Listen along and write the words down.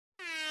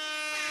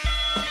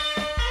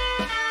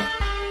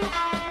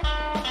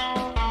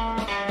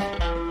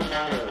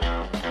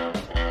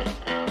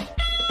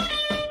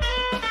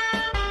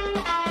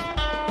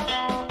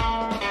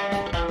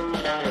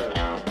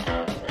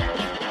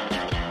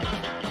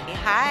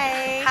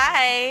Hi.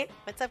 Hi.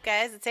 What's up,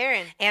 guys? It's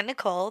Erin. And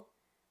Nicole.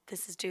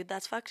 This is Dude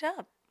That's Fucked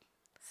Up.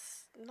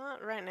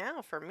 Not right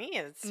now. For me,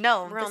 it's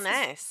real this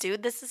nice.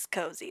 Dude, this is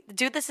cozy.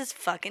 Dude, this is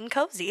fucking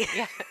cozy.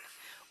 Yeah.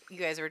 You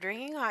guys were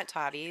drinking hot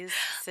toddies,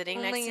 sitting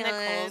Oh next my to God.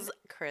 Nicole's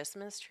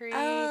Christmas tree.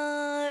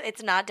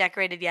 It's not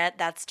decorated yet.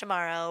 That's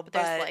tomorrow. But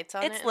there's lights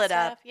on it it's and lit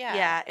stuff? up.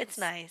 Yeah, it's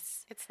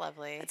nice. It's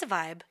lovely. It's a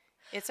vibe.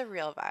 It's a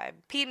real vibe.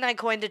 Pete and I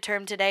coined a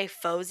term today,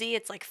 fozy.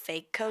 It's like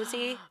fake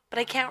cozy. But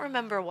I can't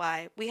remember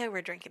why. We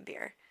were drinking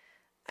beer.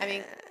 I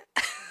mean,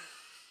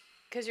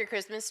 because your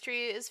Christmas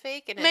tree is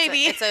fake, and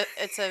Maybe. it's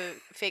a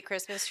fake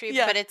Christmas tree,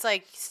 Yeah. but it's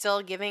like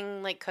still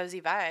giving like cozy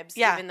vibes,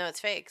 Yeah. even though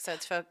it's fake. So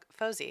it's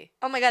fozy.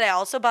 Oh my God, I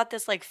also bought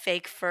this like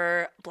fake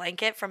fur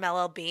blanket from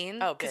LL Bean.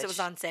 Oh, because it bitch. was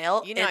on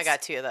sale. You know, I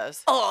got 2 of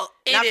those. Oh,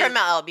 Not from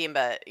LL Bean,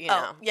 but you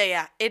know. Oh,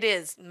 yeah. It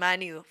is my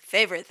new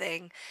favorite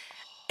thing.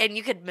 And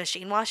you could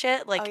machine wash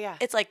it. Like, Oh, yeah.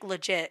 It's like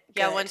legit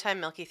Yeah, good. one time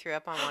Milky threw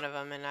up on one of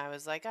them, and I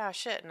was like, oh,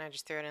 shit, and I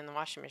just threw it in the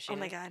washing machine. Oh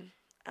my God.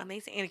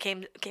 Amazing. And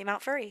it came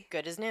out furry.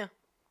 Good as new.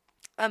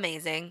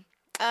 Amazing.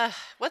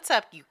 What's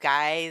up, you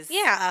guys?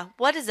 Yeah.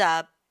 What is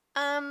up?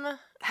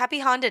 Happy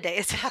Honda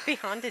days. Happy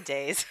Honda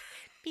days.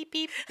 Beep,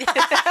 beep.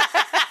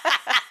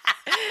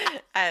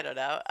 I don't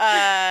know.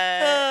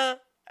 I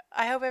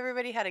hope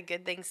everybody had a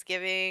good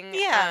Thanksgiving.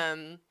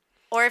 Yeah.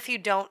 Or if you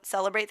don't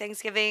celebrate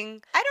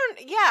Thanksgiving.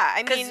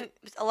 I mean,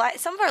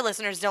 some of our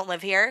listeners don't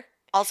live here.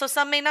 Also,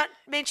 some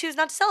may choose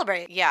not to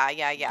celebrate. Yeah.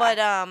 But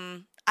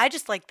I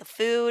just like the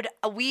food.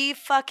 We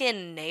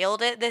fucking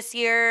nailed it this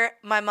year.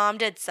 My mom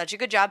did such a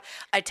good job.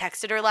 I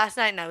texted her last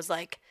night and I was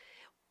like,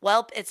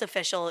 "Welp, it's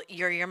official.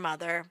 You're your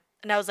mother."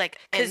 And I was like,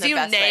 "'Cause you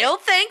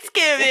nailed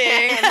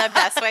Thanksgiving in the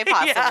best way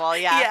possible."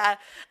 Yeah.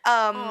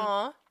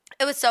 Aww.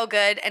 It was so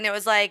good, and it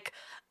was like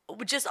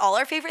just all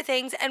our favorite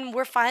things, and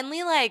we're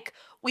finally like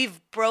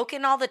we've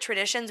broken all the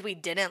traditions we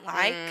didn't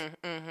like,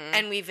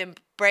 and we've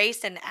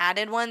embraced and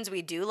added ones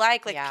we do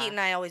like. Like Pete and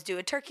I always do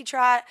a turkey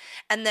trot,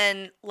 and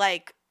then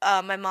like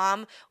my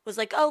mom was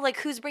like, "Oh, like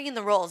who's bringing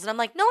the rolls?" And I'm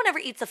like, "No one ever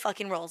eats the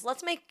fucking rolls.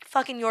 Let's make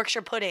fucking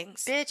Yorkshire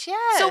puddings." Bitch,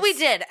 yes. So we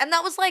did, and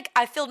that was like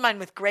I filled mine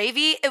with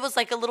gravy. It was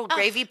like a little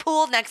gravy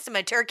pool next to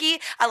my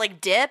turkey. I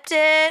like dipped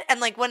it, and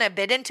like when I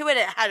bit into it,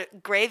 it had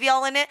gravy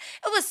all in it.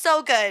 It was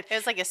so good. It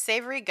was like a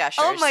savory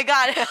gushers. Oh my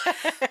God.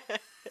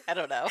 I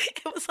don't know.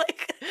 It was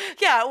like,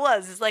 yeah, it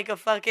was. It's like a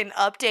fucking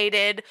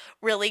updated,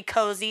 really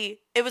cozy.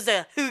 It was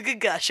a hooga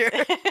gusher.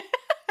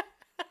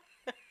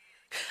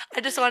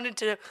 I just wanted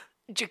to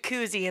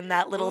jacuzzi in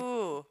that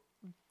little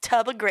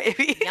tub of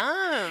gravy.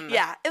 Yum.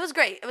 Yeah, it was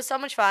great. It was so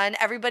much fun.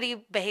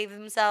 Everybody behaved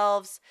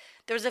themselves.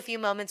 There was a few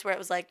moments where it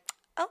was like,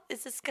 oh,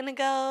 is this going to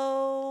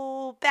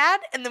go bad?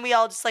 And then we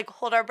all just like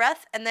hold our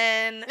breath and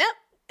then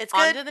it's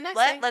good. On to the next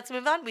thing. Let's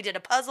move on. We did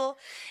a puzzle.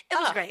 It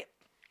was great.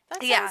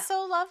 That sounds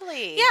so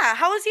lovely. Yeah,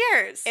 how was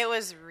yours? It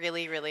was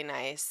really, really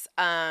nice.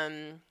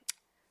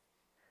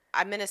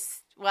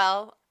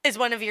 Is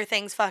one of your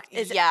things fucked?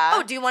 Yeah.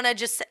 Oh, do you want to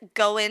just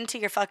go into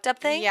your fucked up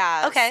thing?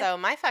 Yeah. Okay. So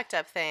my fucked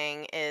up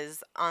thing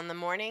is on the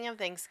morning of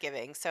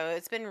Thanksgiving. So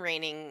it's been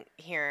raining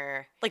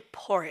here. Like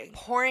pouring.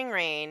 Pouring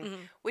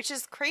rain, which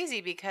is crazy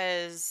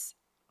because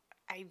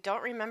I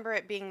don't remember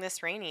it being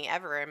this rainy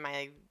ever in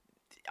my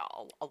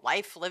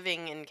life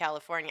living in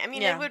California. I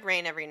mean, it would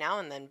rain every now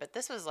and then, but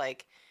this was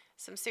like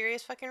some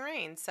serious fucking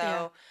rain.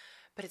 So,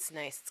 but it's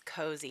nice. It's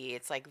cozy.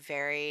 It's like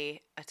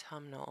very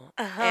autumnal.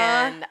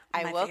 And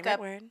I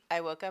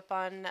woke up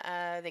on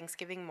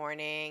Thanksgiving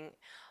morning,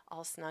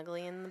 all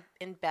snuggly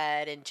in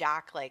bed, and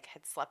Jack like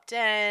had slept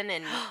in,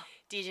 and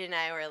DJ and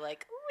I were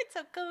like, "Oh, it's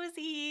so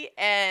cozy."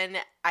 And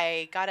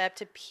I got up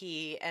to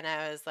pee, and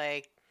I was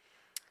like,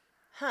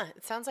 "Huh,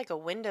 it sounds like a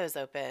window's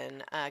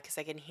open because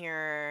I can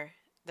hear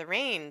the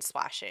rain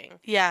splashing."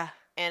 Yeah.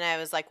 And I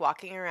was like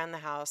walking around the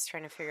house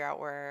trying to figure out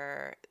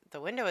where the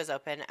window was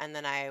open. And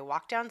then I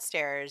walked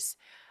downstairs.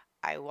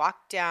 I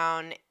walked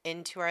down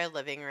into our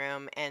living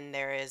room, and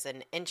there is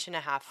 1.5 inches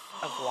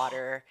of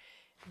water.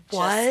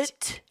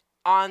 What?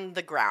 On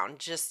the ground.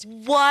 Just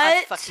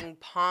what? A fucking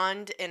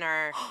pond in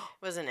our, it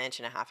was 1.5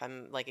 inches.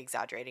 I'm like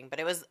exaggerating, but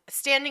it was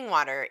standing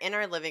water in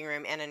our living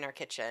room and in our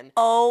kitchen.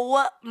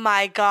 Oh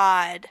my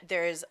God.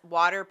 There's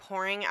water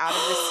pouring out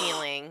of the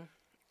ceiling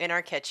in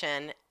our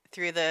kitchen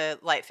through the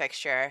light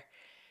fixture.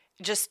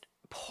 Just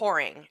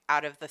pouring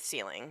out of the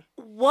ceiling.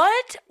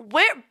 What?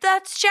 Where?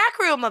 That's Jack's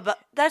room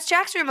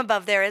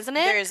above there, isn't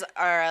it? There's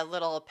our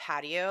little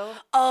patio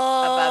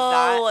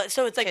above that.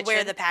 So it's like kitchen.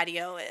 where the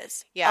patio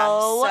is. Yeah.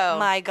 Oh so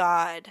my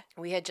God.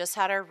 We had just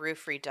had our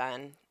roof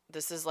redone.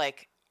 This is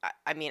like,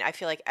 I mean, I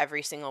feel like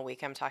every single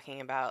week I'm talking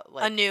about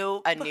like a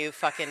new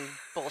fucking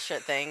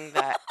bullshit thing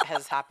that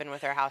has happened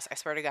with our house. I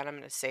swear to God, I'm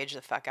going to sage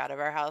the fuck out of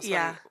our house.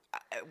 Yeah.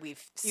 When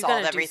we've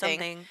solved everything.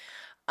 Do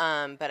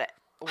something. But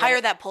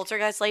hire that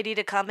poltergeist lady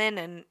to come in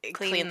and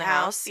clean the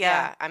house.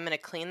 Yeah. I'm going to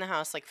clean the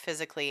house like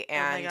physically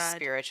and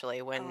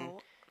spiritually when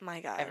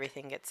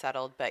everything gets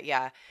settled. But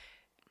yeah,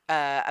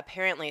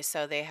 apparently,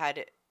 so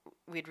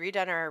we'd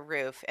redone our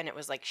roof, and it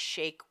was like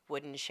shake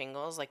wooden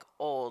shingles, like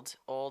old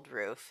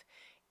roof.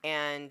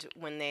 And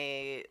when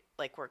they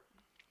like were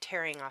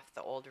tearing off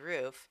the old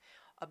roof,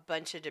 a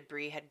bunch of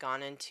debris had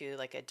gone into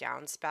like a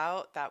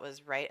downspout that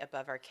was right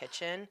above our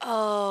kitchen.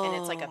 Oh. And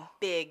it's like a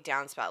big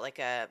downspout,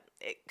 like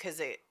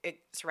because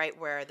it's right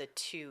where the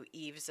two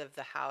eaves of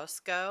the house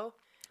go.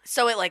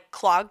 So it like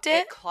clogged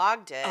it? It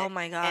clogged it. Oh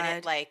my God. And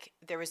it like,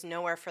 there was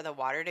nowhere for the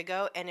water to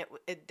go. And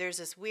there's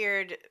this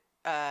weird,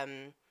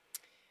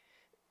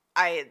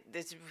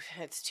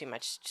 it's too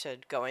much to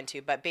go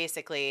into, but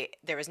basically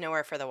there was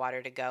nowhere for the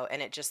water to go.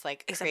 And it just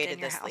like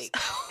created this leak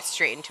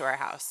straight into our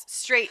house.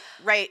 Straight,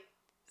 right,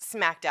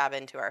 smack dab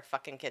into our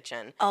fucking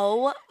kitchen.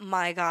 Oh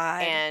my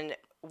God. And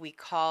we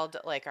called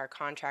like our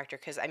contractor,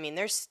 because I mean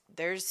there's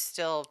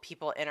still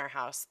people in our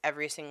house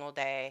every single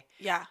day.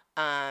 Yeah.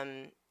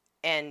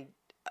 And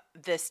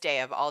this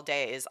day of all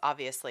days,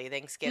 obviously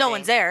Thanksgiving. No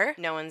one's there.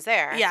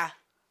 Yeah.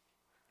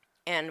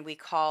 And we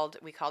called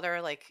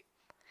our like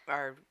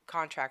our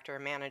contractor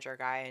manager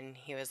guy, and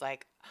he was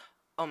like,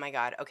 "Oh my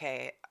God,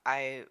 okay,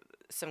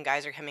 some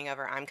guys are coming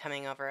over. I'm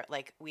coming over."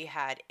 Like, we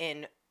had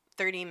in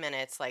 30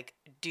 minutes like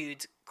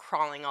dudes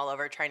crawling all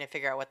over trying to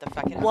figure out what the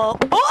fuck it is. Whoa.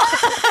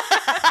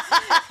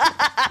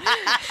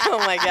 Oh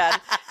my God.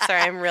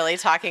 Sorry, I'm really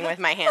talking with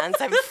my hands.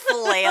 I'm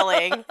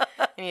flailing.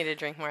 I need to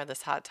drink more of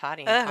this hot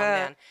toddy and calm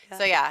down. Yeah.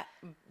 So yeah,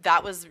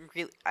 that was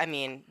really, I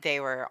mean, they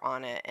were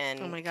on it, and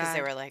oh my God, because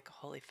they were like,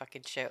 holy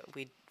fucking shit,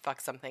 we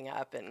fucked something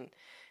up. And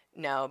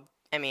no,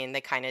 I mean,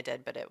 they kind of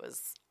did, but it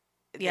was,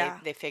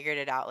 they figured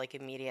it out like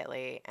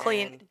immediately.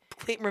 Clean,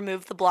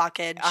 remove the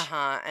blockage.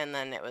 And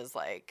then it was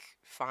like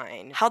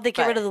fine. How'd they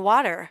get rid of the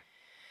water?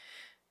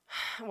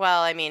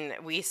 Well, I mean,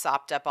 we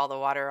sopped up all the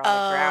water on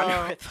the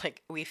ground with,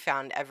 like, we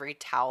found every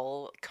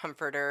towel,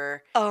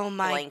 comforter,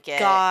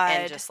 blanket,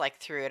 and just, like,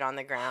 threw it on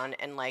the ground.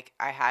 And, like,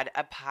 I had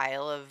a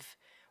pile of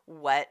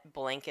wet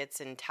blankets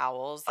and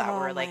towels that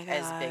were, like,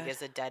 as big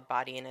as a dead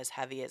body and as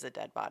heavy as a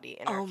dead body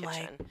in our kitchen.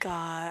 Oh, my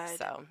God.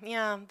 So,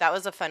 yeah, that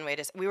was a fun way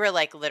to... We were,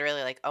 like,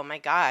 literally like, oh, my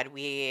God,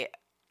 we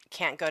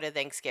can't go to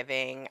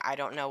Thanksgiving. I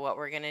don't know what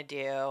we're going to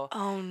do.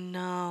 Oh,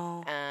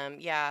 no.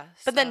 Yeah.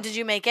 But then did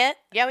you make it?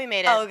 Yeah, we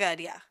made it. Oh, good,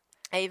 yeah.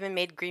 I even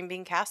made green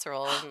bean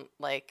casserole, and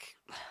like,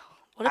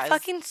 what a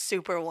fucking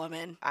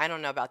superwoman. I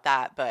don't know about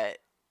that, but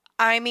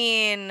I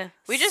mean,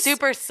 we just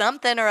super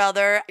something or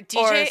other.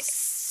 DJ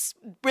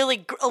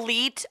really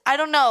elite. I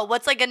don't know.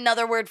 What's like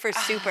another word for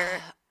super?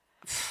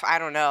 I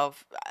don't know.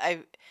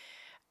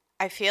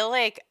 I feel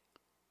like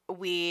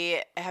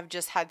we have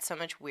just had so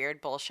much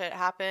weird bullshit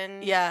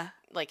happen. Yeah,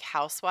 like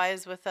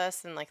house-wise with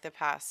us in like the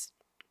past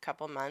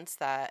couple months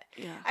that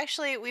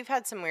actually we've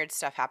had some weird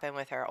stuff happen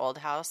with our old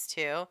house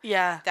too.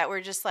 Yeah. That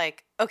we're just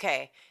like,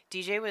 okay,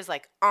 DJ was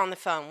like on the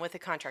phone with the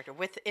contractor,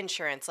 with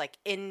insurance, like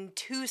in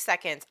 2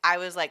 seconds. I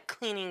was like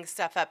cleaning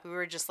stuff up. We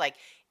were just like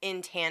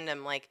in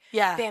tandem, like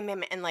bam,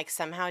 bam, and like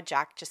somehow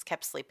Jack just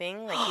kept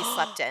sleeping. Like he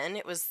slept in.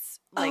 It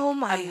was like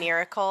a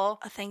miracle.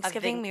 A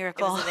Thanksgiving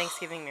miracle. It was a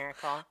Thanksgiving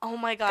miracle. Oh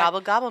my God.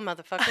 Gobble, gobble,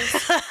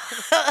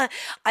 motherfuckers.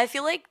 I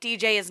feel like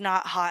DJ is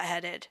not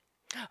hot-headed.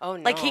 Oh,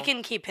 no. Like, he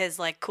can keep his,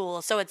 like,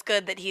 cool. So it's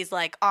good that he's,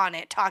 like, on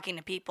it, talking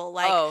to people.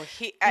 Like,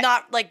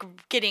 not, like,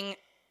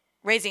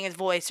 raising his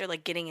voice or,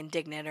 like, getting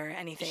indignant or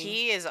anything.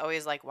 He is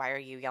always like, why are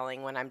you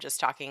yelling when I'm just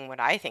talking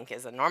what I think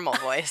is a normal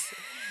voice?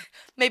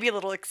 Maybe a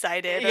little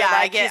excited. Yeah,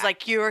 like, he's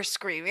like, you're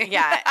screaming.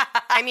 Yeah.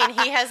 I mean,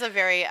 he has a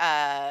very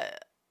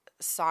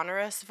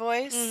sonorous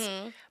voice.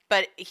 Mm-hmm.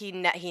 But he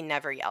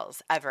never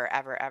yells, ever,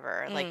 ever,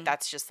 ever. Like,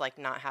 that's just, like,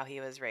 not how he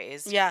was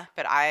raised. Yeah.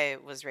 But I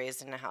was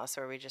raised in a house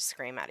where we just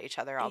scream at each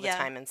other all the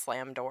time and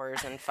slam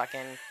doors and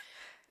fucking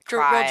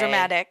cry. Real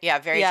dramatic. Yeah,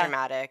 very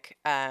dramatic.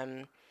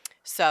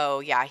 So,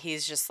 yeah,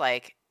 he's just,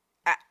 like,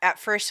 at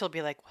first he'll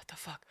be like, what the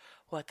fuck?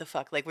 What the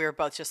fuck? Like, we were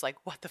both just like,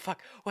 what the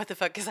fuck? What the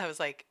fuck? Because I was,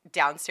 like,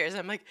 downstairs. And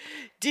I'm like,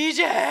 DJ!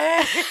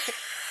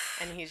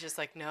 And he's just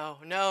like, no,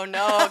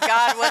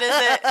 God, what is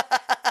it?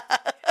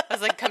 I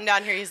was like, come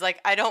down here. He's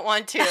like, I don't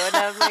want to. And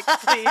I'm like,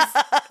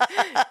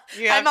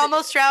 please. I'm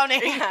almost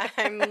drowning. Yeah,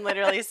 I'm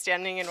literally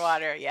standing in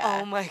water.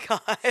 Yeah. Oh, my God.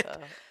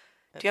 So,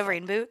 do you have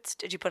rain boots?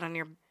 Did you put on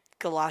your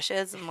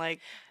galoshes and, like...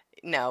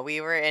 No,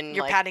 we were in,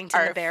 your like,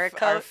 Paddington the Bear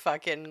coat? Our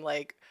fucking,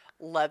 like,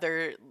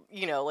 leather,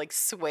 like,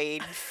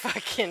 suede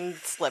fucking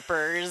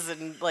slippers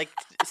and, like,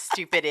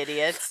 stupid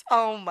idiots.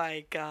 Oh,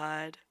 my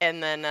God.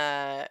 And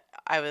then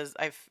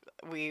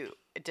we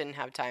didn't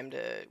have time to,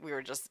 we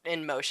were just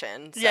in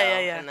motion. So,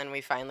 yeah. And then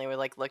we finally were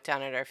like, looked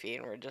down at our feet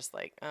and we're just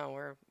like,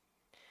 our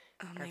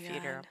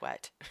feet are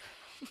wet.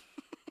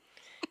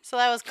 So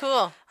that was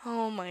cool.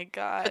 Oh my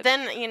God. But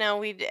then,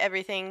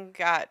 everything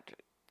got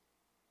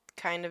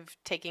kind of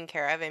taken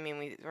care of. I mean,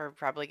 we were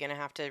probably going to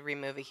have to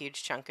remove a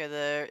huge chunk of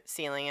the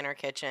ceiling in our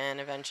kitchen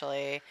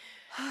eventually.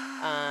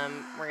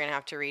 We're going to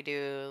have to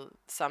redo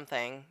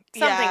something.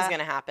 Something's going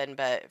to happen,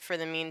 but in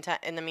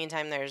the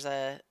meantime,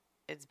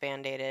 it's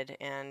Band-Aided,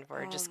 and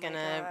we're just going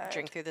to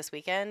drink through this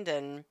weekend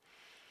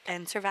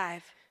and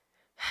survive.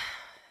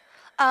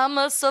 I'm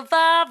a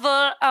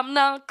survivor. I'm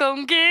not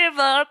going to give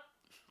up.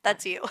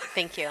 That's you.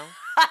 Thank you.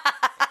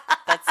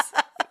 That's,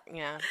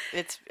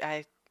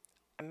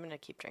 I'm going to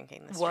keep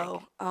drinking this Whoa.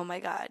 drink. Oh, my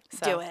God.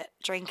 So, do it.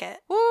 Drink it.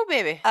 Woo,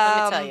 baby.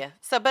 Let me tell you.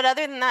 So, but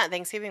other than that,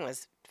 Thanksgiving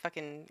was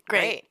fucking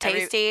great.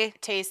 Tasty.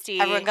 Tasty.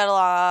 Everyone got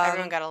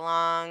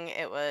along.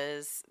 It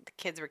was, the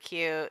kids were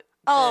cute.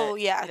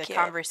 The cute.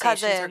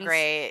 conversations were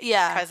great.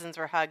 Yeah. Cousins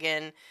were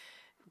hugging.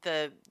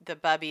 The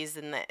bubbies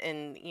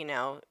and you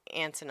know,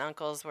 aunts and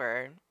uncles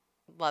were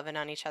loving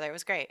on each other. It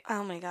was great.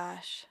 Oh, my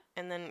gosh.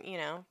 And then, you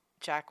know,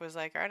 Jack was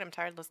like, all right, I'm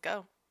tired. Let's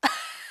go.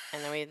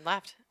 And then we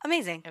left.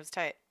 Amazing. It was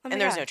tight. Oh and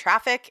there was no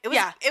traffic.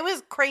 It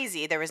was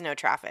crazy. There was no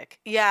traffic.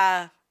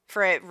 Yeah.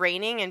 For it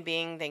raining and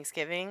being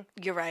Thanksgiving.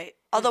 You're right.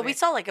 Although we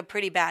saw like a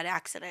pretty bad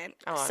accident.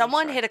 Oh,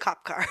 someone hit a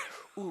cop car.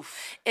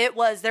 Oof.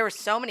 There were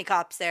so many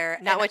cops there.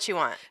 Not what you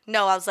want.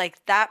 No, I was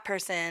like, that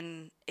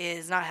person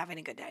is not having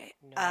a good day.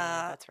 No,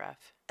 that's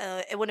rough.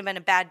 It would have been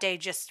a bad day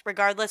just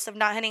regardless of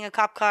not hitting a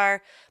cop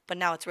car, but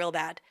now it's real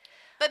bad.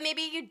 But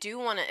maybe you do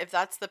want to, if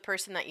that's the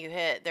person that you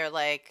hit, they're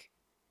like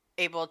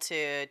able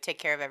to take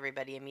care of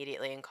everybody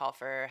immediately and call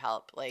for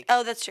help. Like,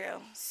 oh, that's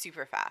true.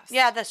 Super fast.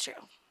 Yeah, that's true.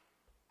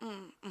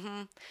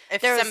 Mm-hmm.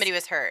 If somebody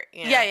was hurt.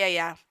 You know?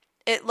 Yeah.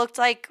 It looked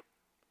like,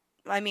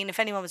 I mean, if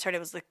anyone was hurt, it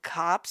was the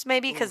cops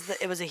maybe because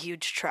it was a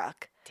huge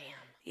truck. Damn.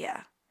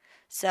 Yeah.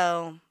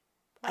 So,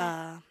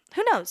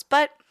 who knows?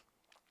 But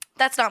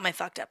that's not my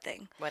fucked up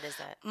thing. What is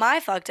it? My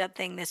fucked up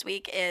thing this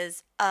week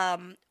is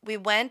we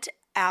went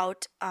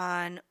out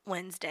on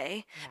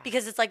Wednesday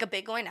because it's like a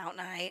big going out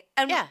night.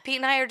 And Pete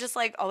and I are just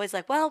like always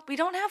like, well, we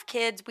don't have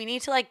kids. We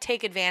need to like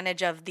take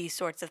advantage of these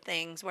sorts of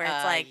things where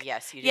it's like,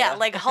 yes, you do. Yeah,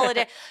 like a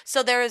holiday.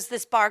 So there is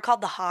this bar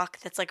called The Hawk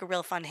that's like a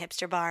real fun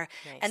hipster bar.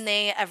 Nice. And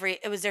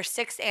it was their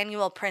 6th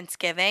annual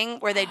Prince-giving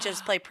where they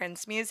just play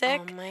Prince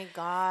music. Oh my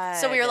God.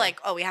 So we were like,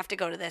 oh, we have to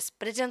go to this.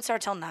 But it didn't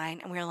start till 9.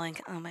 And we were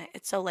like, oh my,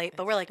 it's so late.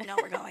 But we're like, no,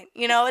 we're going.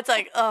 You know, it's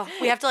like, oh,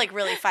 we have to like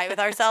really fight with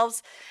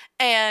ourselves.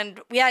 And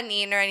we hadn't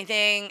eaten or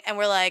anything. And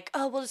we're like,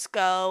 oh, we'll just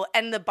go.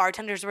 And the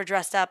bartenders were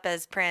dressed up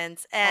as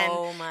Prince. And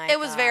it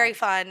was very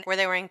fun. Were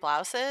they wearing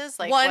blouses?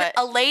 Like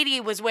a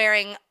lady was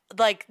wearing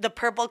like the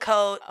purple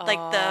coat, like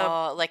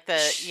the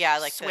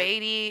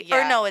suede.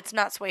 Yeah. Or no, it's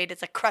not suede.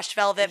 It's a crushed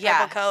velvet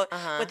purple coat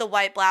with a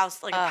white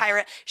blouse, like a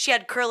pirate. She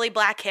had curly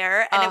black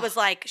hair, and it was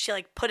like she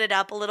like put it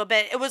up a little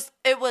bit. It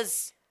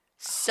was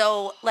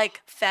so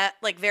like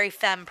very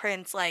femme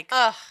Prince, like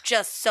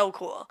just so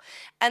cool.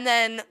 And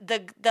then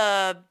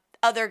the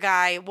other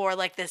guy wore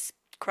like this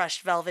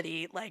crushed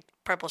velvety like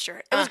purple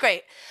shirt. It was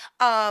great.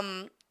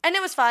 And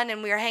it was fun,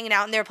 and we were hanging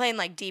out, and they were playing,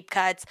 like, deep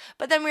cuts.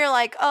 But then we were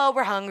like, oh,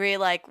 we're hungry.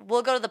 Like,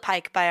 we'll go to the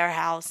Pike by our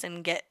house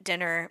and get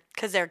dinner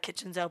because their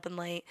kitchen's open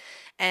late.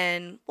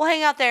 And we'll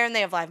hang out there, and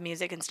they have live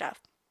music and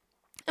stuff.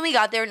 And we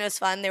got there, and it was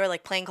fun. They were,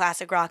 like, playing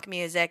classic rock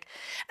music.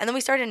 And then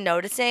we started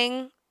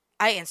noticing –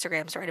 I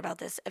Instagram storyed about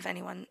this if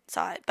anyone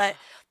saw it. But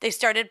they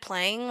started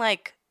playing,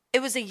 like –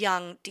 it was a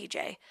young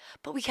DJ.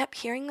 But we kept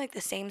hearing, like, the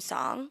same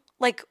song.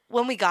 Like,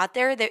 when we got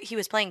there, he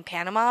was playing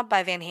Panama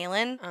by Van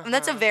Halen. And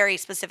that's a very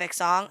specific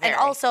song. Very. And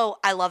also,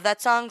 I love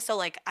that song, so,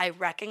 like, I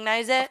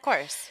recognize it. Of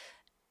course.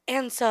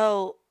 And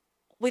so,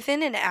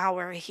 within an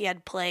hour, he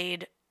had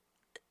played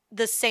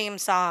the same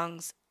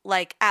songs,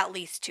 like, at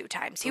least 2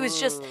 times. He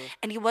was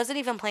and he wasn't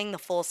even playing the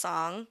full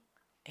song.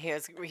 He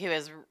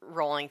was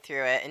rolling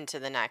through it into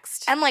the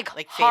next. And, like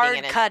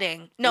hard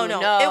cutting. No. It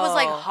was,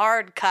 like,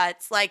 hard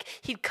cuts. Like,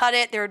 he'd cut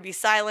it, there would be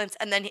silence,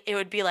 and then it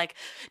would be, like,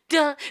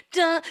 dun,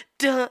 dun,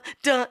 dun,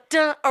 dun,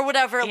 dun, or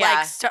whatever.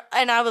 Yeah. Like,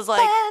 and I was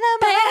like,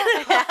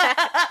 Panama.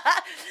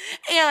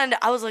 And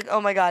I was like, oh,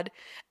 my God.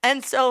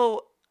 And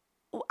so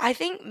I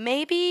think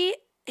maybe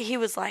he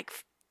was, like,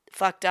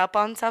 fucked up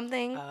on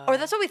something. Or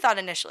that's what we thought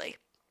initially.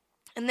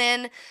 And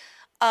then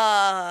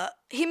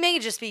he may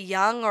just be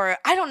young, or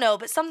I don't know,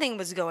 but something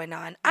was going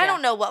on. Yeah. I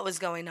don't know what was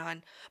going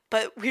on,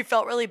 but we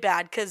felt really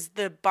bad because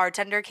the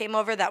bartender came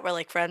over that we're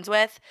like friends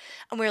with,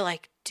 and we were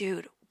like,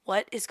 dude,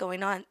 what is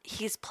going on?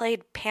 He's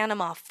played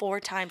Panama 4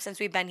 times since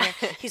we've been here.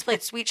 He's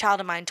played Sweet Child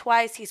of Mine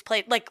twice. He's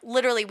played, like,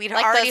 literally, we'd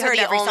like already heard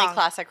every song. The only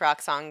classic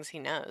rock songs he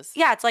knows.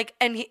 Yeah, it's like,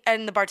 and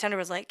the bartender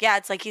was like, yeah,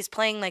 it's like he's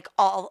playing, like,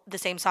 all the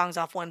same songs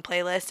off one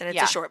playlist, and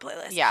it's a short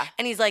playlist. Yeah.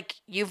 And he's like,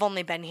 you've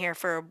only been here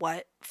for,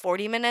 what,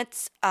 40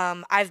 minutes?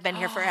 I've been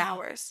here for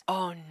hours.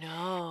 Oh,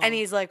 no. And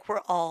he's like,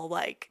 we're all,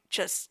 like,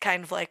 just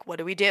kind of like, what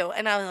do we do?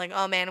 And I was like,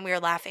 oh, man, and we were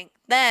laughing.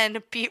 Then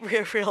Pete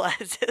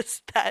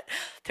realizes that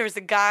there was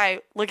a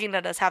guy looking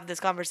at us have this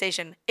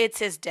conversation. It's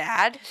his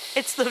dad.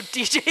 It's the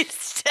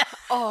DJ's dad.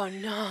 Oh,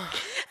 no.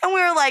 And we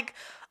were like,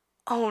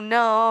 oh,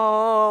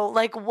 no.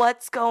 Like,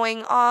 what's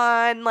going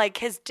on? Like,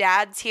 his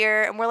dad's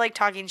here. And we're, like,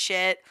 talking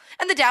shit.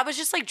 And the dad was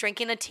just, like,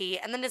 drinking a tea.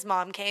 And then his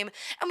mom came.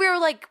 And we were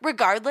like,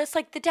 regardless,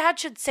 like, the dad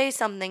should say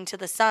something to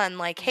the son.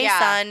 Like, hey,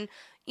 son,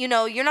 you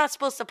know, you're not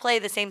supposed to play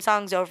the same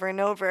songs over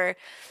and over.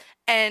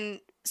 And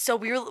so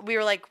we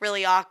were like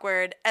really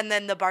awkward, and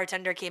then the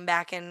bartender came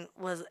back and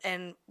was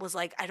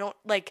like, I don't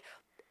like,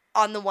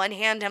 on the one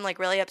hand, I'm like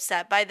really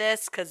upset by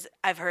this because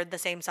I've heard the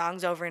same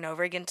songs over and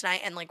over again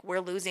tonight, and like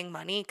we're losing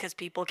money because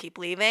people keep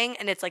leaving,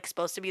 and it's like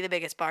supposed to be the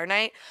biggest bar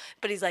night.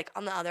 But he's like,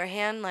 on the other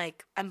hand,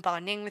 like I'm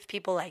bonding with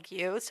people like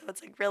you, so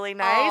it's like really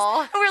nice.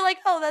 Aww. And we're like,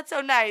 oh, that's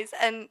so nice.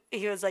 And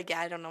he was like, yeah,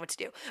 I don't know what to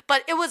do.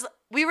 But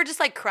we were just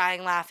like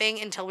crying, laughing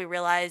until we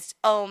realized,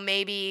 oh,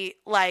 maybe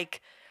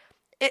like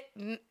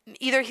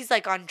either he's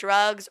like on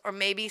drugs or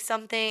maybe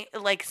something's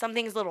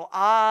a little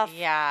off.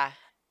 Yeah.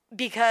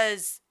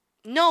 Because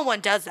no one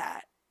does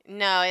that.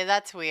 No,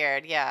 that's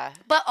weird. Yeah.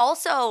 But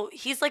also,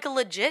 he's like a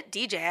legit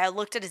DJ. I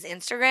looked at his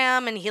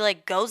Instagram and he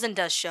like goes and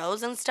does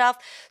shows and stuff.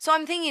 So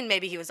I'm thinking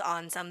maybe he was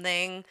on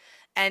something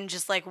and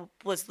just like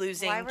was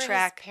losing track. Why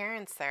were his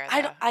parents there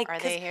though? Are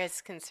they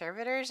his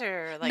conservators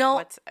or like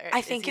no,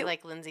 I think is he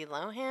like Lindsay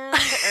Lohan or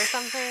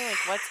something?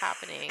 Like what's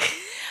happening?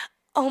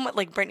 Oh my,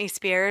 like Britney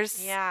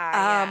Spears.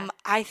 Yeah.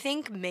 I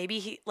think maybe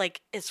he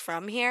like is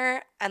from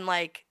here and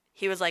like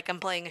he was like, I'm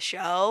playing a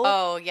show.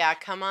 Oh, yeah.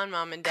 Come on,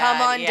 Mom and Dad.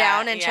 Come on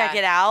down and check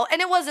it out. And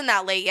it wasn't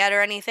that late yet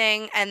or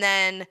anything. And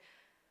then,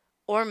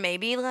 or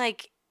maybe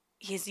like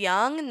he's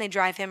young and they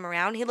drive him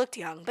around. He looked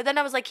young. But then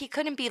I was like, he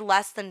couldn't be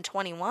less than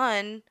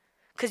 21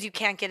 because you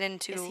can't get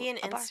into Is he an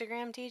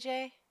Instagram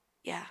DJ?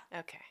 Yeah.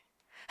 Okay.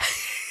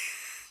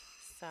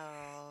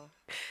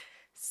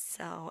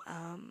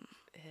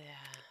 Yeah.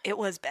 It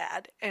was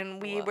bad.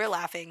 And we were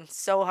laughing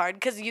so hard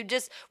because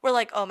we're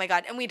like, oh my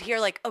God. And we'd hear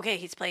like, okay,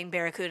 he's playing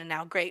Barracuda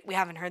now. Great. We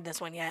haven't heard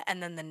this one yet.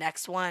 And then the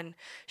next one,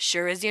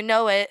 sure as you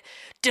know it,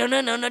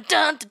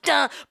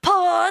 dun-dun-dun-dun-dun-dun,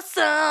 pour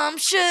some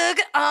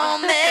sugar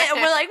on me.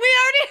 And we're like, we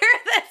already heard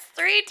this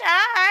 3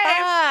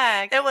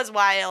 times. Fuck. It was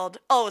wild.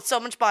 Oh, so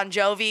much Bon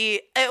Jovi.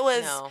 It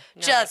was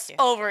just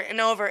over and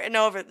over and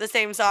over the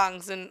same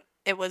songs. And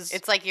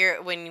it's like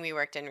when we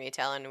worked in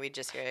retail and we'd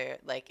just hear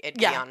like it'd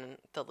be on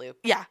the loop.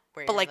 Yeah.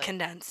 But like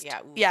condensed. Yeah.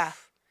 Oof. Yeah.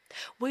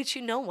 Wait,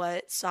 you know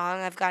what song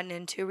I've gotten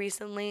into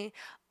recently?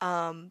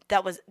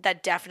 That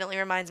definitely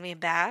reminds me of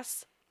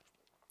Bass.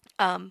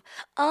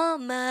 All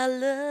my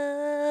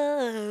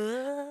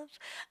love.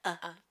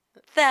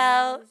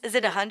 Is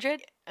it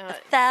 100?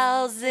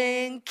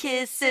 1,000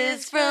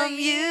 kisses from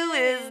you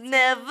is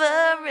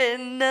never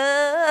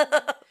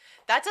enough.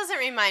 That doesn't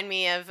remind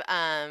me of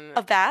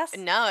Bass?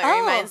 No, it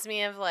reminds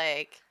me of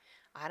like,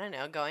 I don't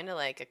know, going to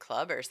like a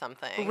club or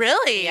something.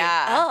 Really?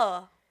 Yeah.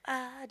 Oh.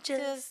 I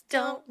just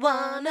don't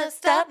wanna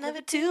stop,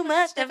 never too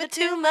much, never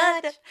too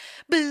much.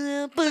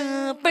 Boom,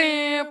 boom,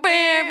 boom, boom,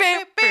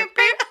 boom, boom,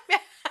 boom.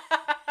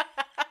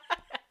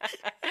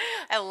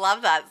 I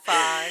love that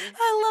song.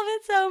 I love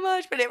it so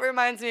much, but it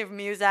reminds me of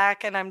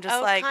Muzak, and I'm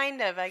just like,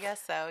 kind of, I guess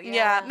so.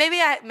 Yeah,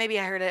 maybe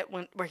I heard it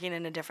when working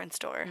in a different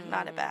store,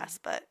 not at Bass,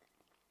 but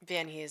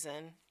Van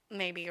Heusen.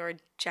 Maybe, or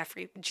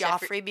Joffrey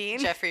Bean.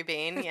 Jeffrey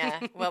Bean, yeah.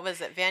 What was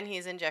it? Van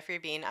Heusen, Jeffrey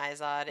Bean,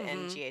 Izod,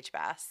 and G.H.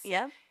 Bass.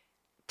 Yeah.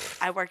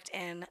 I worked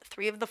in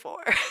 3 of the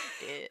 4.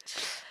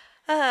 Bitch.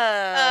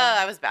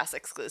 I was Bass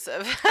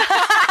exclusive.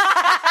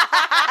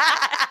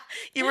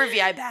 You were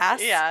VI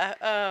Bass? Yeah.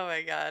 Oh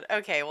my God.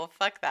 Okay, well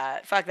fuck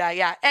that. Fuck that,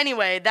 yeah.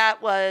 Anyway,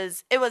 it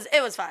was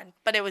fun,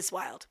 but it was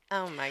wild.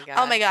 Oh my God.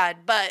 Oh my God.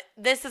 But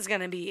this is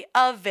gonna be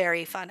a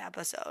very fun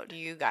episode.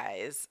 You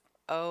guys.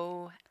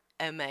 Oh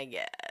my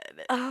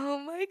God. Oh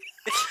my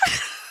God.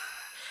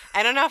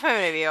 I don't know if I'm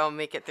gonna be able to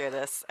make it through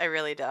this. I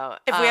really don't.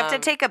 If we have to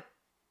take a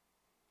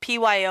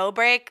PYO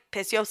break,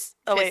 piss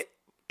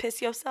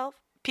yourself?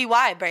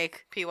 PY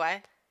break.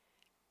 PY?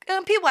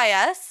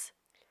 PYS.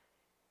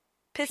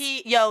 Piss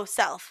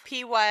yourself.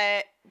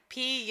 PY.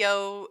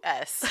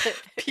 POS.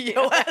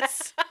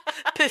 POS.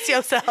 Piss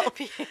yourself.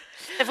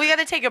 If we got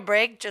to take a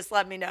break, just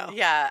let me know.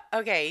 Yeah.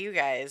 Okay, you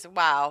guys.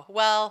 Wow.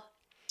 Well,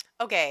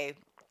 okay.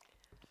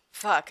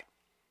 Fuck.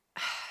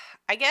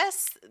 I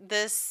guess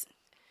this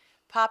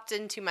popped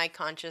into my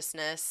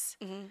consciousness.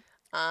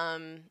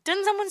 Mm-hmm.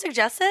 Didn't someone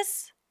suggest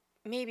this?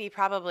 Maybe,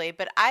 probably,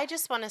 but I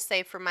just want to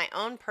say for my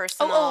own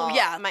personal,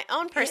 my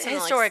own personal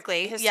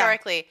historically,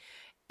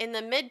 in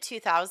the mid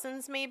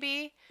 2000s,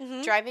 maybe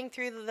driving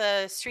through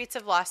the streets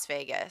of Las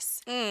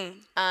Vegas. We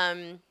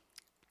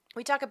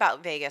talk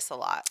about Vegas a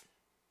lot,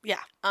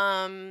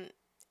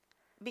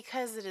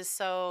 because it is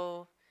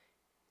so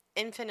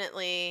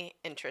infinitely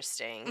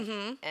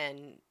interesting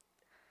and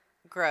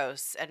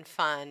gross and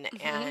fun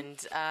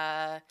and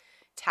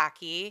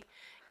tacky.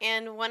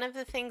 And one of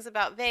the things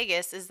about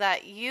Vegas is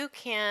that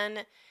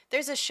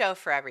there's a show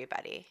for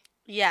everybody.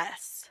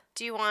 Yes.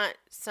 Do you want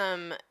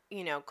some,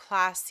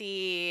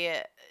 classy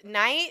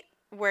night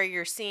where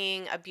you're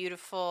seeing a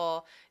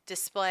beautiful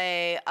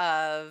display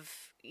of,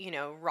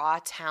 raw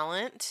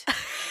talent?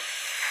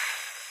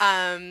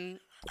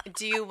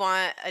 Do you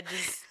want a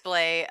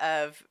display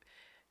of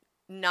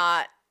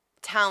not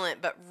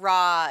talent but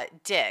raw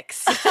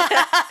dicks?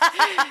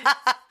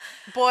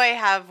 Boy,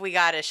 have we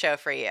got a show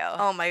for you.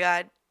 Oh my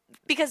God.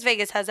 Because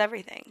Vegas has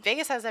everything.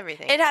 Vegas has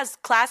everything. It has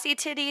classy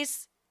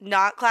titties,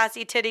 not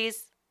classy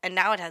titties, and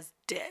now it has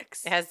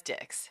dicks. It has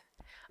dicks.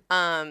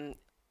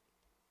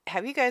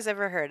 Have you guys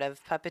ever heard of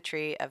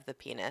puppetry of the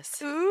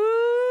penis?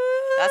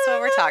 Ooh. That's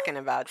what we're talking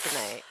about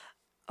tonight.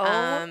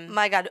 Oh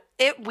my God.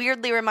 It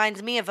weirdly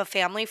reminds me of a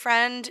family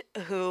friend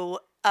who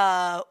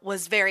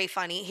was very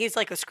funny. He's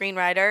like a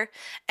screenwriter,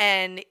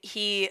 and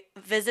he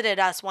visited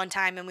us one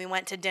time, and we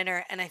went to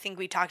dinner, and I think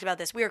we talked about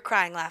this. We were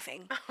crying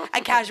laughing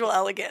at Casual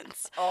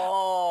Elegance.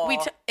 Oh.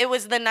 It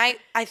was the night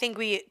I think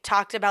we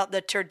talked about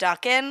the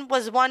turducken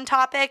was one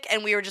topic,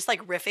 and we were just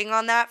like riffing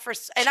on that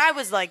and I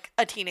was like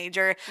a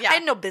teenager. Yeah. I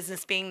had no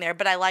business being there,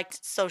 but I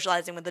liked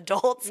socializing with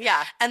adults.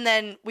 Yeah. And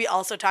then we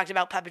also talked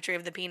about puppetry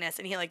of the penis,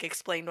 and he like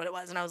explained what it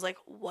was, and I was like,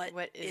 what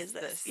is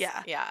this?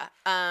 Yeah. Yeah.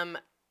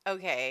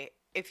 Okay.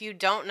 If you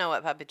don't know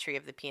what puppetry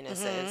of the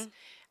penis is,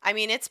 I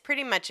mean, it's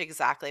pretty much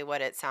exactly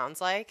what it sounds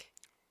like.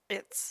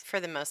 It's for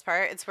the most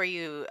part, it's where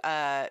you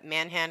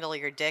manhandle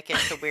your dick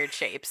into weird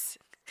shapes.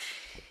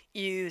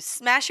 You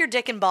smash your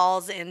dick and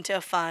balls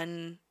into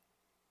fun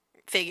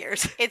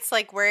figures. It's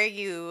like where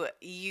you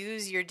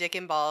use your dick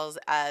and balls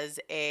as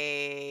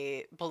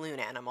a balloon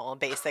animal,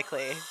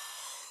 basically.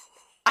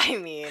 I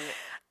mean,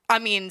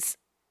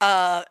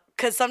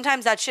 because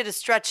sometimes that shit is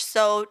stretched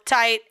so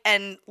tight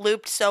and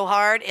looped so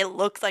hard, it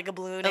looks like a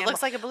balloon animal. It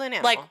looks like a balloon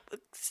animal. Like,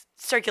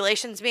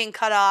 circulation's being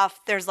cut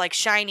off. There's, like,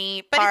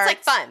 shiny but parts. But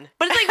it's, like, fun.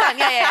 But it's, like, fun.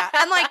 Yeah.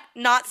 And, like,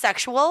 not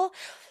sexual.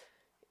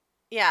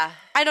 Yeah.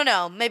 I don't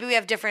know. Maybe we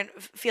have different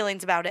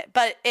feelings about it.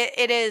 But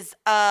it is,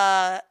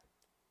 I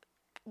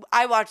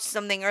watched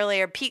something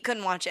earlier. Pete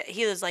couldn't watch it.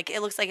 He was like,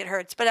 it looks like it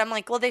hurts. But I'm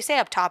like, well, they say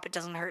up top it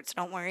doesn't hurt, so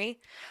don't worry.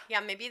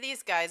 Yeah, maybe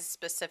these guys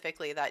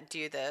specifically that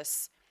do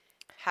this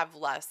have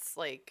less,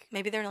 like...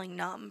 Maybe they're, like,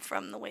 numb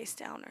from the waist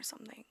down or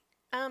something.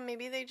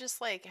 Maybe they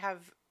just, like, have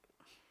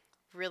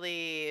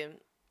really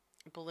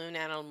balloon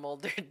animal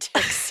their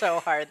dicks so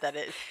hard that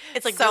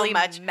it's, like, so really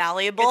much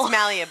malleable. It's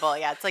malleable,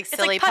 yeah. It's like it's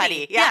silly like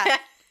putty. Yeah.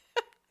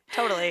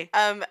 Totally.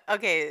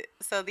 Okay,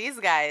 so these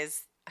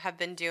guys have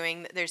been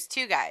doing... There's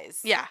two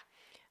guys. Yeah.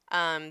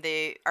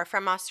 They are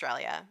from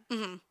Australia.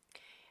 Mm-hmm.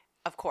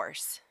 Of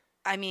course.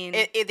 I mean...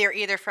 They're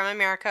either from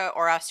America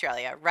or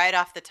Australia. Right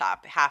off the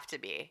top. Have to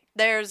be.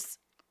 There's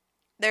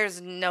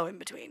no in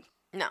between.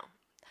 No.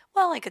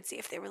 Well, I could see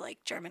if they were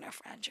like German or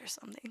French or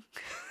something.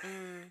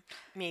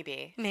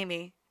 Maybe.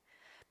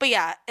 But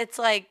yeah, it's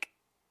like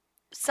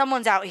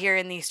someone's out here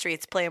in these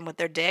streets playing with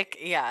their dick.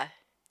 Yeah.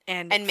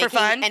 And for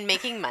fun. And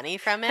making money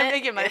from it. And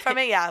making money from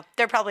it, yeah.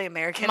 They're probably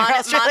American or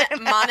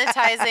Australian.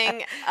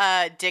 Monetizing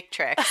dick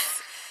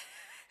tricks.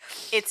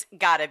 It's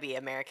gotta be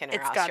American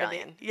or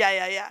Australian. Gotta be.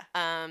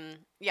 Yeah.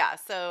 Yeah,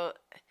 so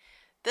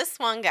this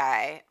one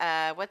guy,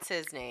 what's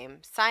his name?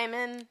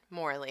 Simon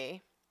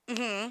Morley.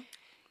 Mm-hmm.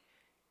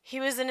 He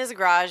was in his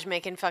garage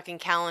making fucking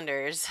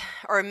calendars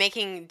or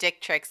making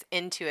dick tricks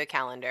into a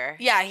calendar.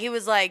 Yeah, he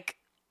was like,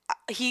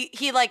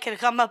 he like could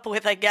come up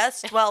with, I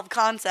guess, 12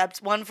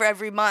 concepts, one for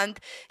every month,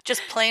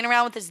 just playing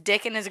around with his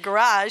dick in his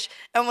garage,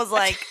 and was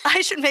like,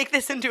 I should make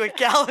this into a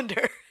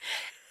calendar.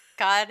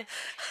 God,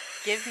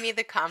 give me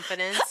the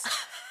confidence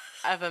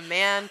of a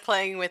man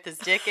playing with his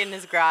dick in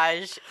his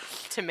garage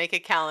to make a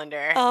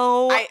calendar.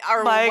 Oh,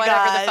 my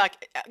whatever God. the fuck.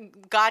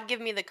 God, give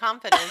me the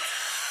confidence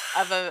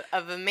of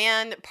a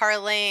man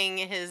parlaying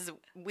his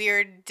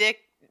weird dick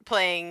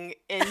playing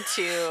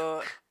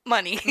into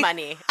money.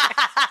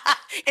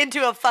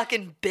 Into a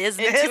fucking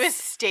business. Into a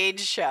stage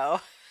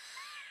show.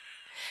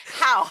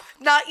 How?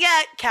 Not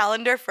yet.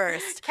 Calendar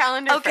first.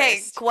 Okay,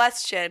 first.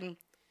 Question.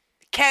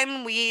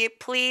 Can we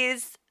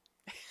please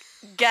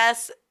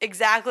guess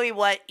exactly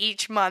what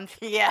each month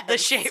the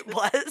shape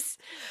was?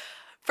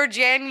 For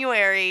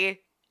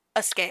January,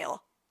 a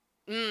scale.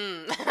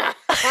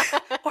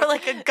 Or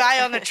like a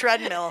guy on a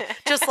treadmill.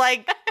 Just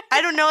like,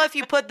 I don't know if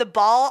you put the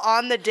ball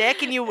on the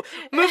dick and you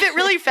move it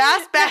really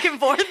fast back and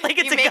forth like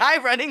it's a guy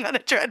running on a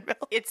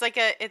treadmill. It's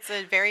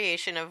a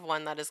variation of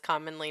one that is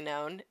commonly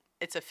known.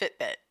 It's a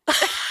Fitbit.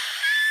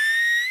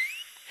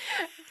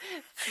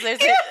 You're a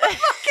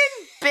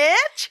fucking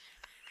bitch.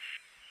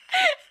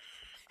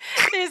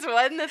 There's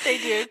one that they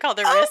do called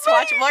a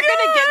wristwatch. We're going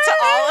to get to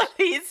all of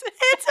these.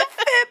 It's a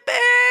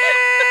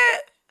Fitbit.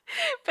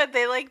 But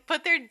they like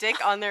put their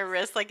dick on their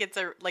wrist like it's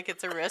a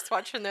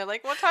wristwatch, and they're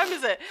like, "What time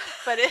is it?"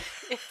 But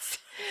it's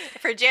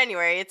for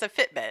January. It's a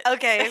Fitbit.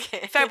 Okay.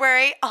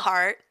 February, a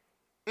heart.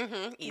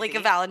 Mm-hmm. Like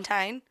a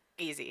Valentine.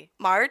 Easy.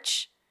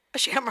 March, a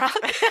shamrock.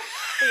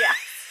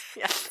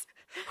 Yes.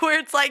 Where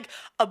it's like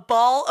a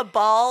ball,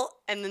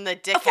 and then the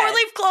dick. A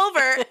four-leaf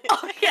clover.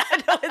 Oh yeah,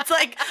 no, it's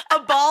like a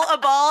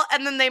ball,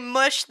 and then they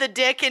mush the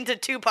dick into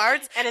two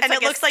parts, and like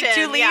it looks stem. like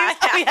two leaves. Yeah.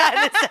 Oh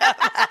yeah.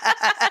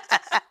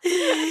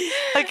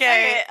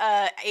 Okay.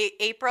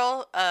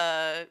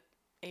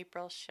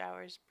 April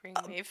showers bring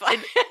May fire.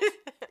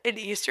 An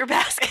Easter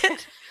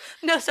basket.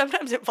 No,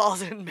 sometimes it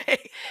falls in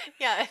May.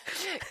 Yeah.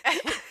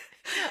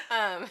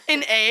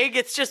 An egg.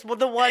 It's just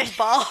the one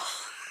ball.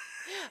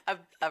 A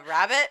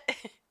rabbit.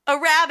 A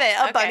rabbit.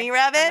 A bunny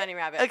rabbit. A bunny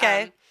rabbit.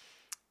 Okay.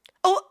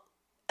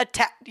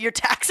 Your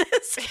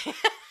taxes.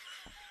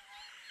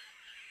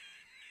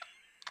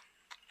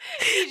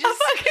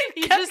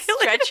 You just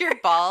stretch your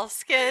ball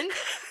skin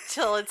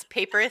till it's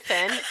paper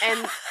thin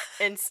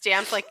and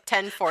stamp like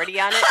 1040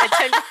 on it.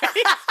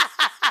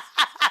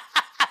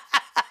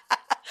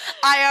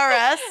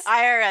 IRS?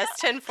 IRS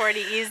 1040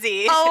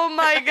 easy. Oh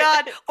my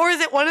God. Or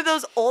is it one of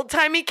those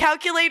old-timey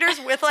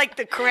calculators with like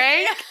the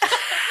crank?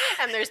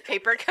 And there's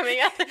paper coming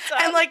out the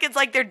top. And like it's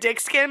like their dick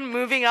skin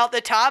moving out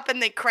the top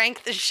and they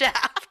crank the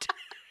shaft.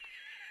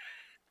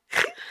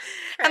 Right.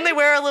 And they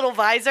wear a little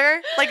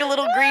visor, like a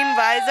little green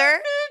visor.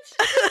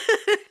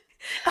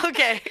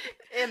 Okay.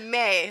 In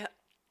May.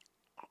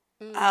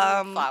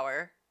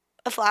 Flower.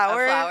 A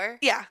flower? A flower?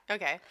 Yeah.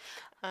 Okay.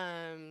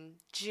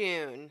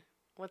 June.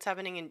 What's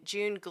happening in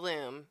June?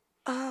 Gloom.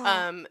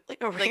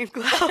 Like a rain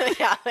cloud.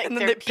 Yeah, like and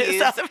then their they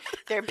pubes.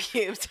 Their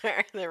pubes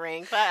are the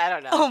rain cloud. I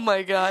don't know. Oh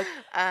my God.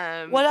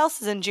 What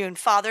else is in June?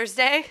 Father's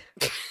Day?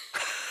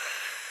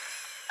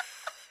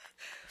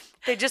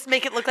 They just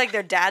make it look like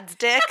their dad's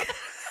dick.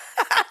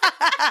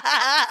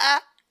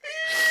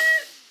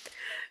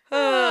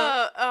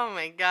 Oh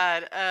my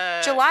God.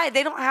 July,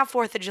 they don't have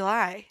 4th of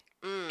July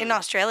in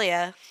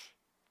Australia.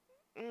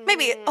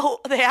 Maybe,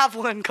 they have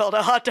one called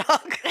a hot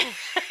dog.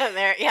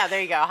 there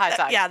you go, hot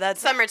dog. Yeah, that's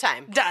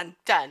summertime. Done.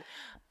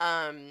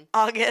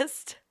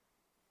 August.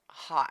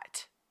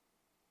 Hot.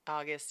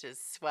 August is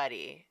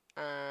sweaty.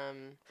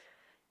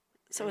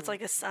 So it's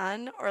like a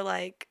sun or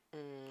like a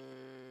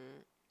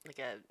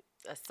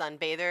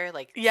sunbather,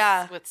 like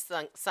with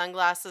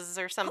sunglasses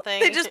or something.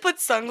 They just put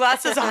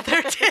sunglasses on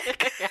their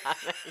dick. Yeah.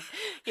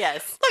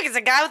 Yes. Look, it's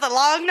a guy with a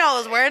long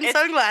nose wearing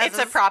sunglasses.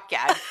 It's a prop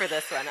gag for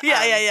this one.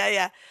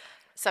 Yeah.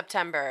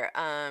 September.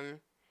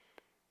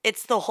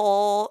 It's the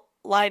whole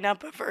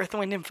lineup of Earth,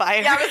 Wind, and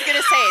Fire. Yeah, I was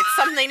gonna say it's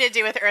something to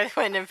do with Earth,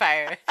 Wind, and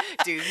Fire.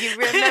 Do you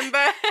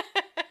remember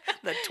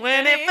the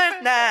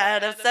 21st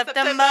night of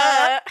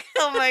September?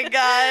 Oh my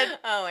God.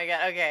 Oh my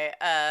God. Okay.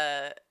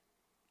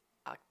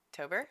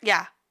 October.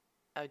 Yeah.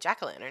 Oh,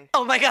 jack-o'-lantern.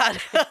 Oh my God.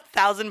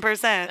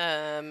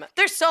 1,000%.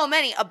 There's so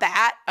many. A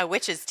bat. A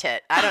witch's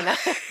tit. I don't know.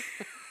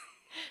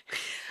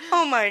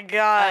 Oh my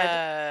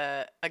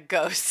God. A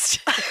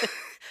ghost.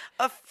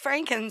 A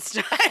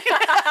Frankenstein.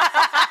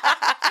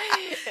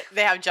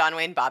 They have John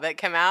Wayne Bobbitt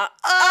come out.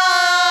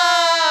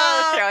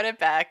 Oh! Throwing it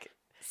back.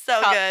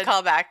 So good.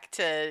 Call back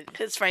to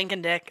his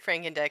Frankendick.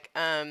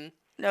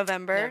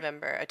 November.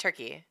 A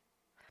turkey.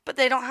 But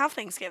they don't have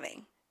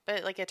Thanksgiving.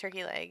 But like a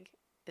turkey leg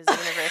is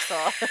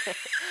universal.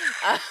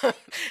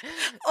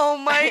 Oh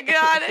my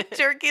God, a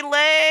turkey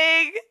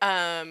leg.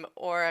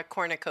 Or a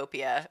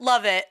cornucopia.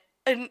 Love it.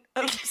 And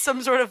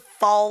some sort of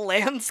fall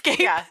landscape.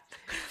 Yeah.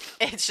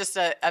 It's just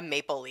a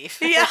maple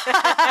leaf. Yeah.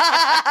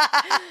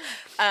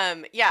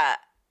 Yeah.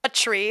 A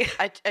tree.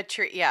 A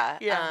tree, yeah.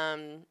 Yeah.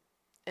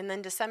 And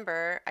then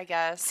December, I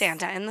guess.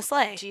 Santa and the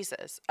sleigh.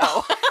 Jesus.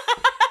 Oh.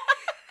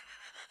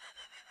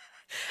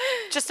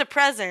 Just a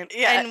present.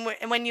 Yeah.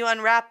 And when you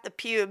unwrap the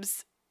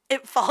pubes,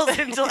 it falls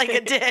into like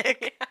a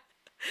dick. Yeah.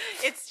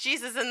 It's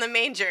Jesus in the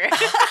manger.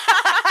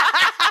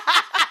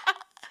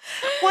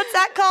 What's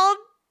that called?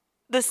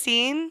 The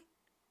scene?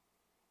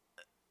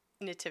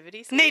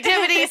 Nativity scene?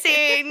 Nativity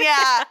scene,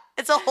 yeah.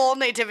 It's a whole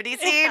nativity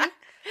scene. Yeah.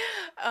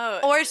 Oh.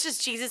 Or it's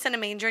just Jesus in a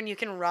manger and you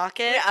can rock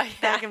it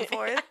back and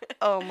forth.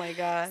 Oh my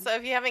God. So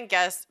if you haven't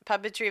guessed,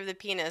 puppetry of the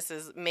penis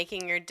is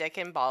making your dick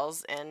and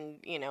balls and,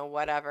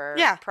 whatever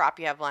prop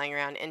you have lying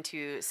around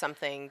into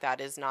something that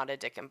is not a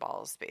dick and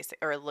balls,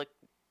 or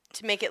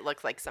to make it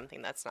look like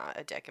something that's not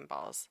a dick and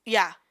balls.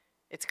 Yeah.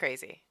 It's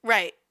crazy.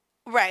 Right.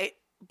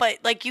 But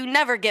like you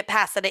never get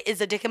past that it is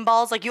a dick and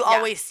balls. Like you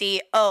always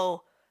see,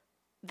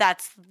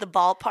 that's the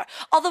ball part.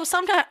 Although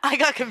sometimes I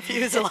got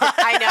confused a lot.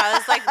 I know. I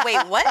was like,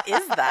 wait, what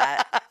is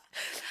that?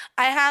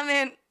 I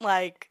haven't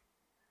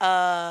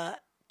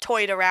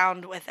toyed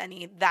around with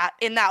any that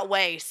in that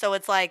way. So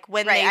it's like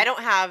when I don't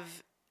have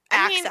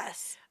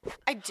access.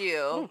 I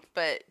do,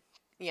 but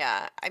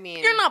yeah, I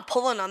mean, you're not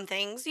pulling on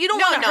things. You don't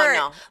want to hurt.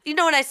 No. You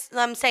know what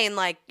I'm saying?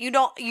 Like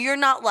you're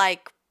not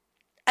like,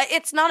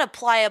 it's not a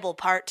pliable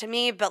part to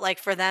me, but like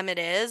for them it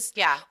is.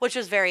 Yeah. Which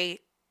was very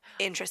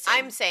interesting.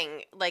 I'm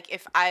saying, like,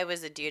 if I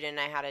was a dude and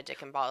I had a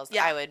dick and balls,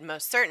 I would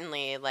most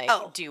certainly,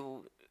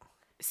 do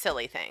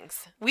silly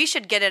things. We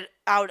should get it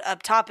out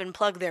up top and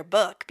plug their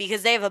book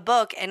because they have a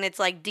book and it's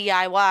like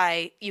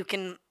DIY. You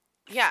can,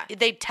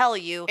 they tell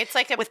you it's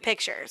like with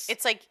pictures.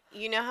 It's like,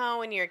 you know how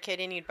when you're a kid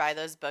and you'd buy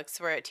those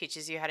books where it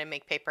teaches you how to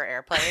make paper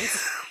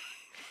airplanes?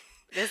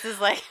 This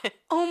is like...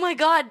 Oh my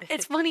God.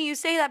 It's funny you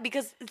say that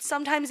because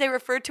sometimes they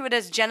refer to it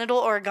as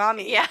genital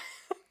origami. Yeah.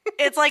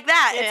 It's like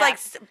that.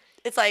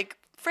 It's like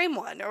frame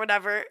one or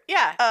whatever.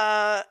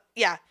 Yeah.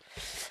 Yeah.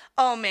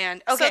 Oh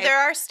man. Okay. So there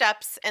are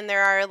steps and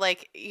there are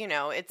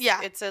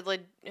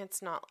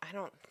it's not,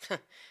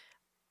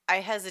 I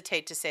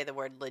hesitate to say the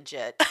word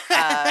legit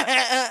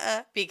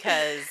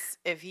because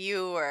if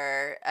you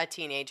were a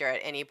teenager at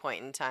any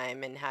point in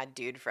time and had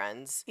dude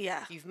friends,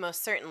 you've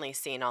most certainly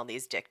seen all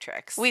these dick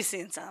tricks. We've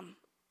seen some.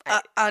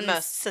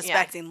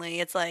 Unsuspectingly.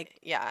 It's like,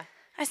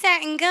 I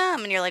sat in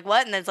gum. And you're like,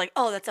 what? And then it's like,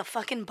 oh, that's a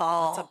fucking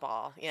ball. That's a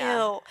ball.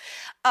 Yeah.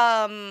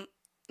 Ew.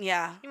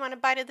 Yeah. You want a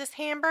bite of this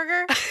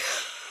hamburger?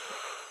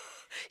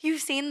 You've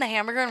seen the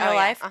hamburger in real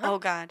life? Uh-huh. Oh,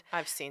 God.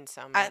 I've seen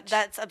so much.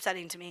 That's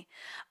upsetting to me.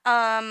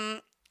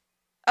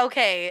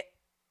 Okay.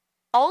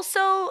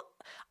 Also,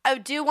 I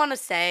do want to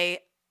say,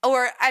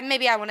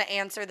 maybe I want to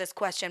answer this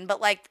question, but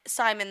like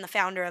Simon, the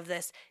founder of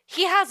this,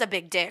 he has a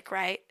big dick,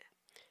 right?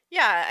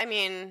 Yeah, I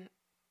mean,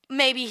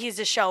 maybe he's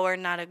a shower,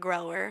 not a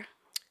grower.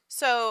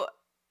 So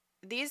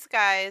these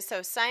guys,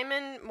 so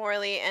Simon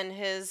Morley and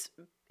his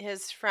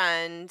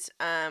friend,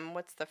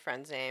 what's the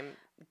friend's name?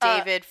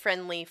 David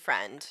Friendly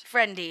Friend.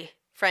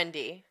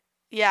 Friendy.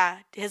 Yeah,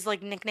 his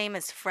like nickname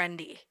is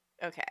Friendy.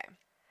 Okay.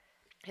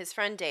 His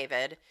friend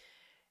David.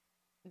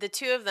 The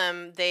two of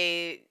them,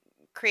 they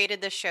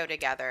created this show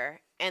together.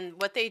 And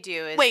what they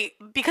do is... Wait,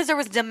 because there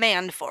was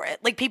demand for it.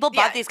 Like, people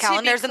bought these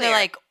calendars and they're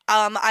like,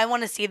 I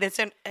want to see this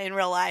in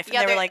real life. And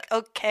they were like,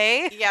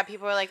 okay. Yeah,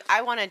 people were like,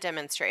 I want a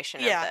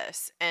demonstration of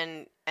this.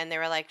 And they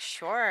were like,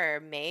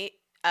 sure, mate.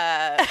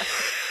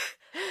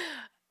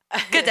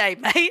 Good day,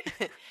 mate.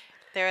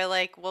 They were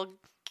like, we'll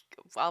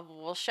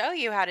show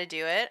you how to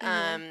do it.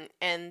 Mm-hmm.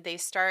 And they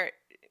start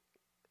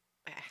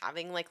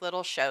having, like,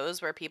 little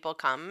shows where people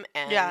come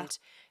and...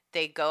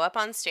 They go up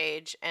on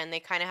stage and they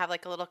kind of have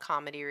like a little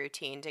comedy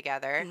routine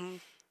together,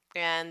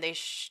 and they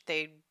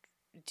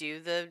do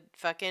the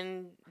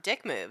fucking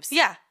dick moves.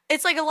 Yeah,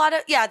 it's like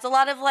it's a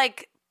lot of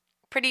like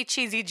pretty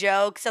cheesy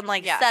jokes and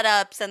like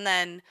setups and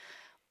then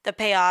the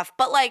payoff.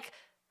 But like,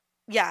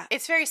 yeah,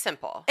 it's very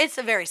simple. It's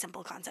a very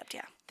simple concept.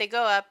 Yeah, they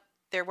go up,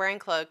 they're wearing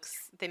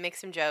cloaks, they make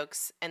some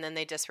jokes, and then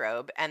they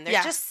disrobe, and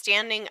they're just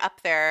standing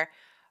up there,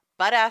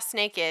 butt ass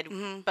naked,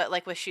 but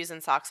like with shoes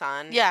and socks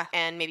on. Yeah,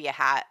 and maybe a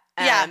hat.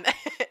 And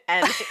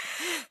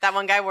that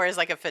one guy wears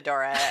like a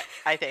fedora,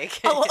 I think.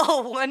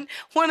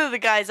 One of the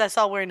guys I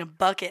saw wearing a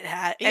bucket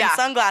hat and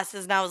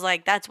sunglasses, and I was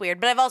like, that's weird.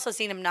 But I've also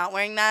seen him not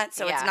wearing that,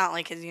 so it's not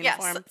like his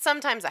uniform. Yeah,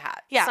 sometimes a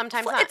hat. Yeah,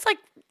 sometimes not. It's like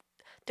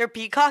they're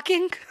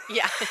peacocking.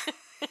 Yeah.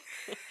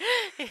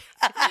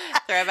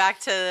 Throwback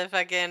to the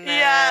fucking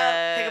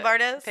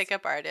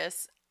pickup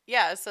artists.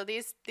 Yeah, so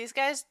these two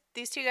guys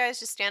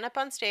just stand up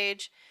on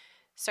stage,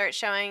 start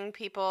showing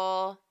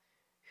people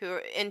who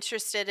are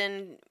interested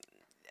in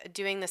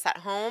doing this at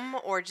home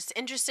or just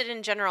interested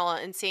in general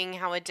and seeing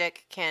how a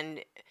dick can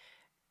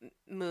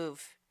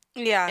move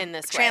in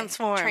this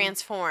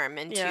transform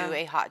into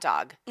a hot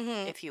dog,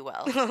 if you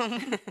will.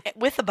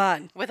 With a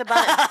bun.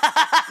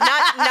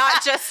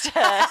 Not just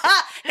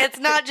it's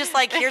not just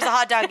like, here's a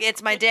hot dog,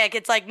 it's my dick.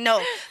 It's like,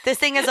 no, this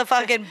thing is a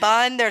fucking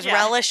bun, there's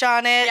relish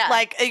on it.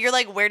 Like, you're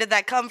like, where did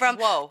that come from?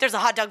 Whoa, there's a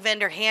hot dog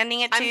vendor handing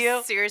it to you.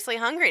 I'm seriously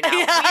hungry now.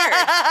 Weird.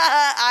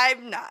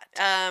 I'm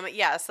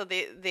not. So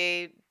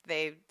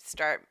they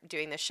start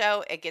doing the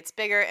show. It gets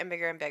bigger and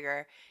bigger and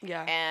bigger.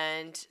 Yeah.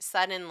 And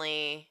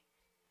suddenly,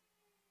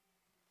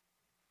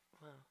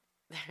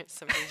 there's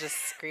somebody just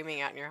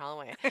screaming out in your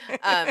hallway.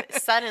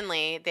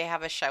 Suddenly, they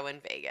have a show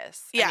in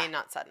Vegas. Yeah. I mean,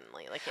 not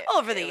suddenly. Like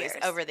over the years.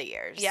 Over the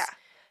years. Yeah.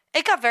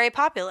 It got very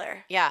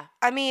popular. Yeah.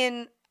 I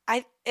mean,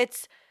 I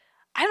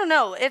don't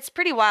know. It's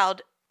pretty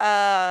wild.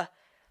 If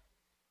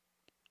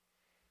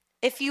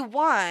you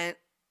want,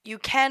 you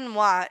can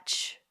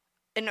watch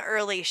an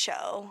early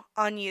show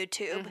on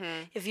YouTube.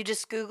 If you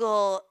just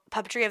Google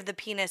Puppetry of the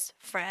Penis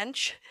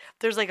French,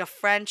 there's like a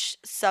French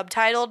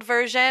subtitled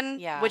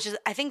version, which is,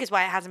 I think, is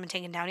why it hasn't been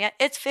taken down yet.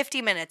 It's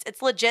 50 minutes.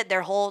 It's legit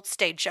their whole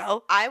stage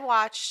show. I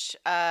watched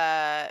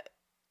on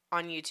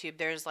YouTube,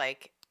 there's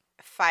like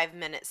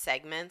 5-minute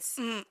segments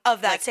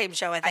of that same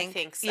show, I think. I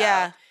think so.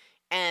 Yeah.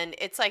 And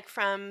it's like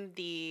from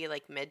the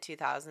like mid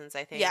 2000s,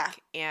 I think. Yeah.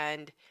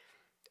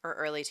 Or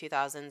early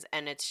 2000s,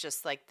 and it's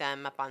just like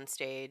them up on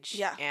stage.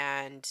 Yeah.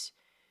 And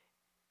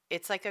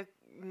it's like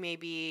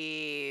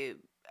maybe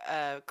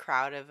a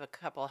crowd of a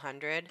couple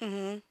hundred.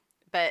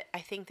 But I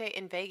think that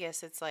in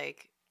Vegas, it's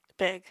like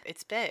big.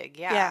 It's big,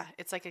 yeah.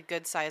 It's like a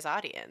good size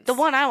audience. The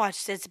one I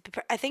watched,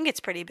 I think it's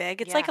pretty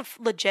big. It's like a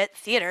legit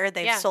theater.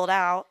 They've sold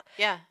out.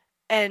 Yeah.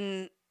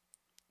 And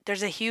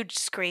there's a huge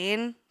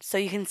screen, so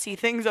you can see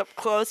things up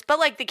close. But,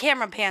 like, the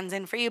camera pans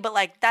in for you, but,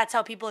 like, that's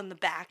how people in the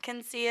back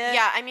can see it.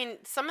 Yeah, I mean,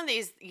 some of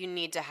these you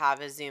need to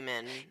have a zoom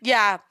in.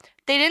 Yeah.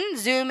 They didn't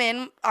zoom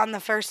in on the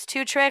first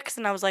two tricks,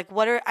 and I was like,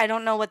 I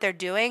don't know what they're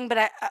doing,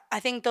 but I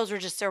think those were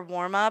just their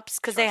warm-ups,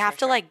 because they have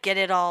to, like, get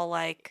it all,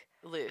 like...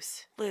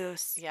 Loose.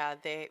 Yeah,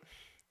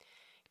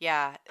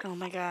 Oh,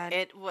 my God.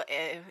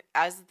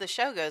 As the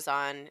show goes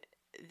on...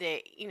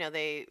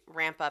 They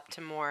ramp up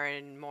to more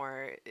and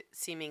more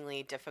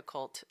seemingly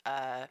difficult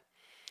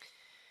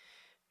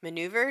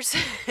maneuvers.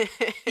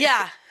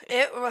 Yeah,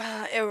 it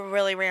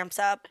really ramps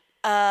up.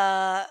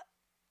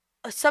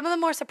 Some of the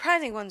more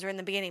surprising ones are in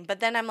the beginning,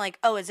 but then I'm like,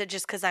 oh, is it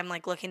just because I'm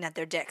like looking at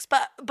their dicks?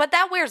 But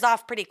that wears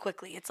off pretty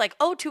quickly. It's like,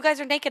 oh, two guys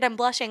are naked, I'm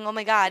blushing, oh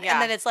my God. Yeah.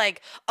 And then it's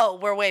like, oh,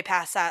 we're way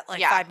past that,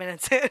 like 5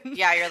 minutes in.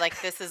 Yeah, you're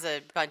like, this is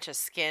a bunch of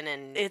skin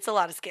and... It's a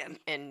lot of skin.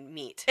 And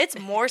meat. It's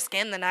more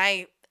skin than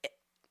I...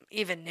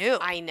 even knew.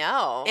 I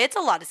know. It's a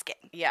lot of skin.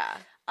 Yeah.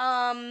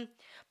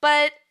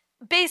 But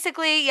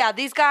basically, yeah,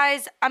 these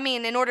guys, I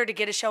mean, in order to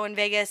get a show in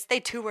Vegas, they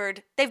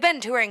toured. They've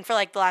been touring for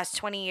like the last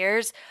 20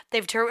 years.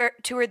 They've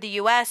toured the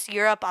US,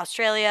 Europe,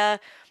 Australia.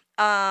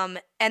 And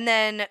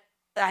then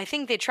I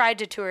think they tried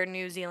to tour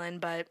New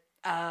Zealand, but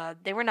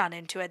they were not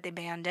into it. They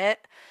banned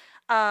it.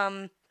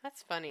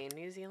 That's funny.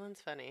 New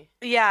Zealand's funny.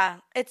 Yeah,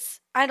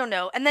 I don't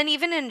know. And then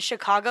even in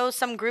Chicago,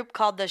 some group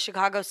called the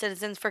Chicago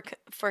Citizens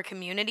for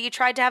Community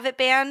tried to have it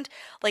banned,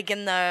 like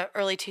in the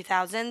early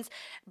 2000s.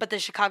 But the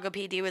Chicago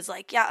PD was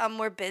like, yeah,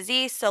 we're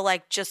busy, so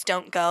like just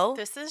don't go.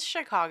 This is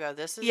Chicago.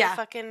 This is a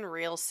fucking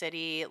real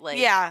city. Like,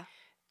 yeah.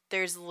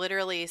 There's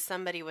literally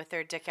somebody with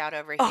their dick out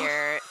over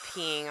here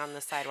peeing on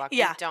the sidewalk.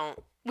 Yeah.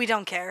 We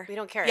don't care.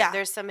 Yeah.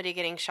 There's somebody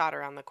getting shot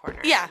around the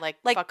corner. Yeah.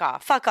 Like fuck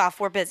off. Fuck off.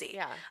 We're busy.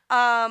 Yeah.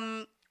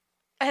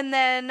 And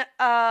then,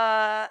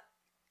 I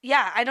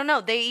don't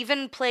know. They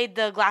even played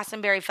the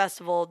Glastonbury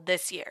Festival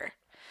this year.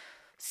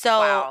 So,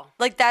 wow.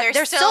 like that,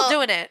 they're still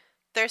doing it.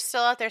 They're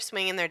still out there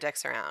swinging their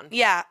dicks around.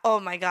 Yeah. Oh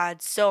my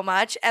God, so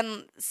much.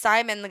 And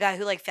Simon, the guy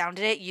who like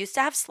founded it, used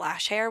to have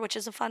slash hair, which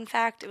is a fun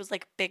fact. It was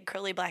like big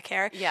curly black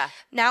hair. Yeah.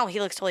 Now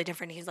he looks totally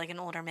different. He's like an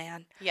older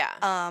man.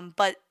 Yeah.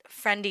 But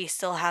Friendy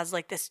still has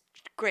like this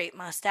great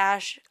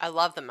mustache. I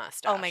love the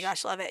mustache. Oh my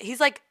gosh, love it. He's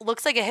like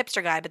looks like a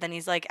hipster guy, but then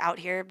he's like out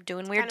here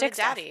doing weird dick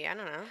stuff. Daddy, I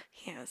don't know.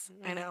 He is.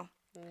 I know.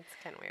 It's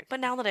kind of weird. But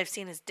now that I've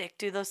seen his dick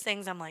do those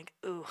things, I'm like,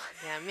 ooh.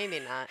 Yeah, maybe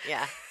not.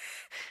 Yeah.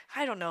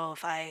 I don't know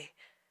if I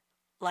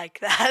like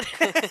that.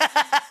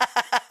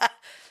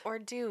 Or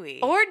do we?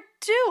 Or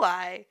do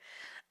I?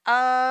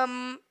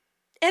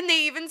 And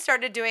they even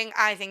started doing,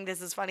 I think this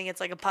is funny,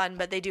 it's like a pun,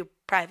 but they do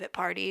private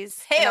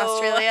parties in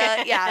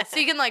Australia. Yeah, so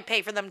you can like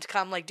pay for them to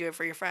come like do it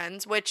for your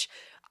friends, which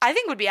I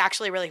think would be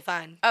actually really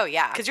fun. Oh,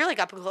 yeah. Because you're like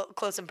up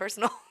close and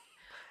personal.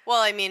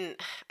 Well, I mean,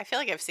 I feel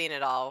like I've seen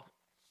it all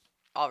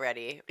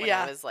already when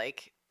I was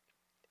like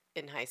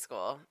in high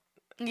school.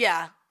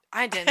 Yeah,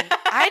 I didn't.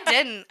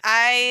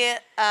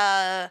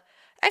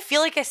 I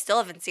feel like I still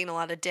haven't seen a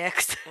lot of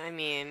dicks. I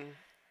mean,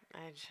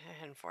 I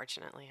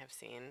unfortunately have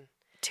seen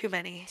too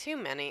many.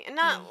 And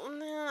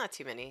not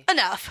too many.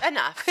 Enough.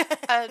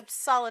 A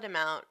solid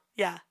amount.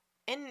 Yeah.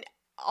 And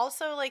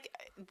also like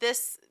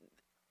this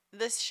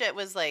shit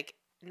was like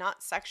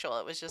not sexual.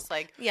 It was just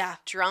like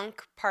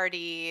drunk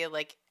party,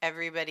 like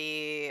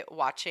everybody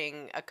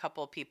watching a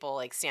couple people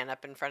like stand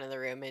up in front of the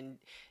room and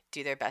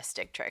do their best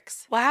dick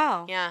tricks.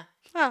 Wow. Yeah.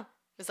 Huh.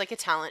 It was like a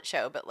talent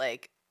show, but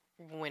like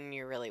when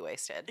you're really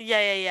wasted.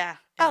 Yeah.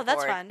 Oh,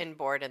 that's fun. And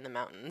bored in the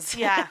mountains.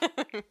 Yeah.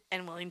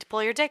 And willing to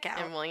pull your dick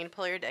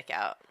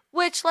out.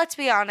 Which, let's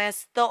be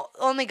honest, the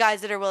only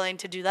guys that are willing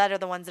to do that are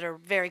the ones that are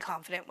very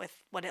confident with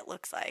what it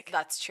looks like.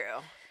 That's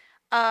true.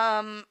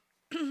 All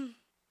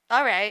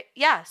right.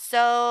 Yeah.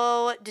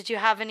 So, did you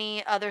have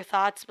any other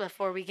thoughts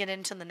before we get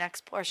into the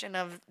next portion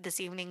of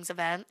this evening's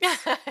event?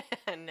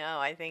 No,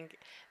 I think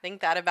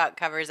that about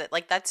covers it.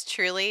 Like, that's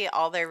truly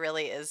all there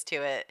really is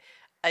to it.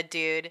 A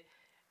dude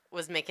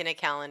was making a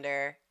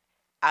calendar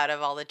out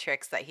of all the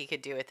tricks that he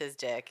could do with his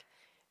dick.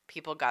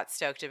 People got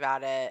stoked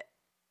about it,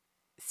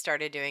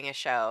 started doing a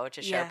show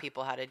to show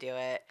people how to do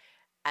it,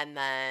 and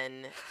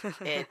then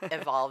it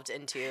evolved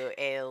into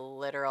a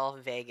literal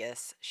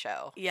Vegas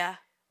show. Yeah.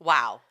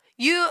 Wow.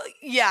 You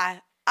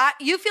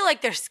feel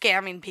like they're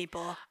scamming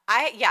people.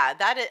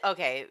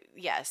 Okay,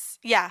 yes.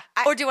 Yeah.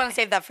 Or do you want to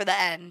save that for the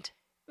end?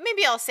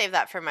 Maybe I'll save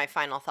that for my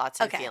final thoughts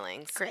and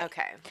feelings. Great.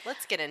 Okay,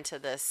 let's get into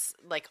this,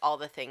 like all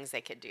the things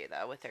they could do,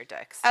 though, with their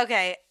dicks.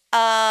 Okay,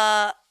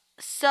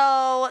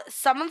 so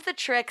some of the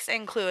tricks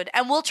include,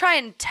 and we'll try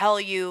and tell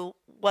you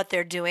what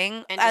they're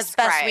doing and as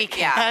best we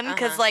can,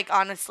 because, like,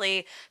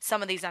 honestly,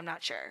 some of these I'm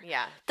not sure.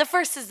 Yeah. The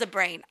first is the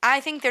brain.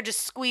 I think they're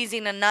just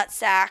squeezing a nut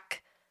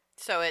sack.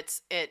 So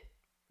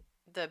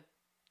the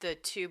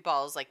two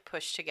balls, like,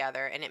 push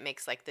together, and it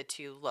makes, like, the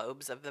two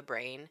lobes of the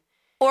brain.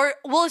 Or,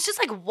 well, it's just,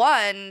 like,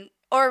 one...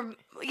 Or,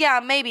 yeah,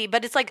 maybe,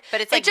 but it's like,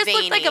 it just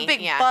veiny. Looked like a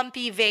big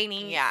bumpy,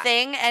 veiny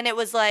thing, and it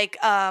was like,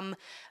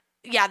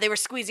 they were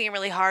squeezing it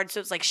really hard, so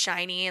it was like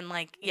shiny and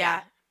like,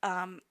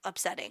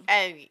 upsetting.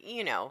 And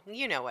you know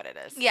what it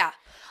is. Yeah.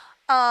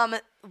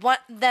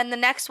 Then the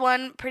next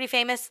one, pretty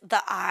famous,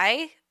 the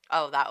eye.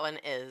 Oh, that one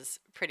is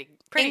pretty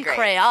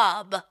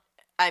Incroyable. great.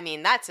 I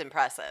mean, that's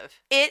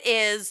impressive. It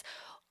is.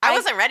 I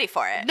wasn't ready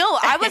for it. No,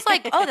 I was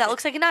like, oh, that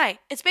looks like an eye.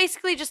 It's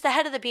basically just the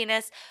head of the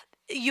penis.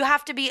 You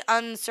have to be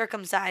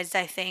uncircumcised,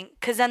 I think,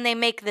 because then they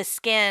make the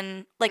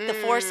skin, like the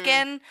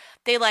foreskin,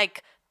 they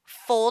like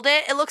fold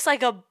it. It looks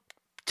like a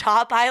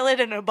top eyelid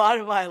and a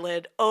bottom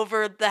eyelid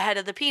over the head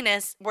of the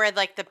penis. Where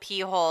like the pee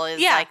hole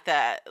is like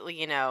the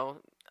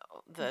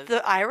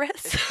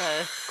iris?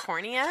 The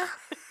cornea?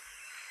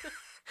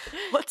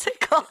 What's it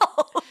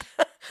called?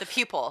 The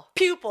pupil.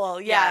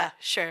 Pupil, yeah.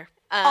 Sure.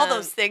 All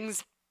those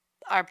things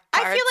are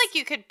parts. I feel like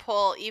you could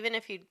pull, even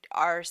if you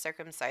are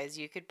circumcised,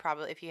 you could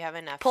probably, if you have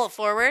enough. Pull it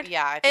forward?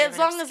 Yeah. As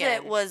long as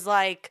it was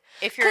like.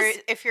 If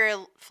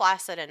you're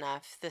flaccid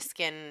enough, the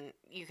skin,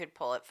 you could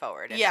pull it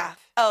forward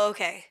enough. Oh,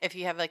 okay. If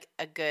you have like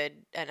a good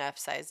enough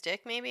size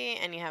dick maybe,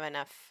 and you have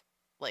enough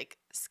like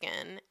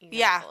skin, you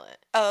can pull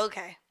it. Oh,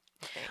 okay.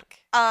 I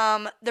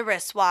think. The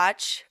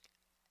wristwatch.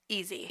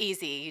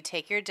 Easy. You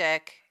take your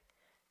dick,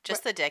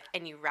 just the dick,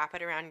 and you wrap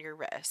it around your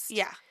wrist.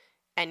 Yeah.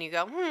 And you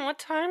go, what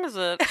time is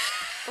it?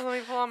 Let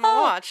me pull out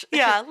my watch.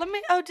 Yeah,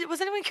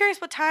 was anyone curious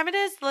what time it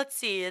is? Let's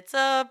see. It's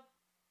a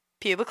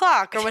pube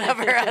o'clock or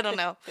whatever. I don't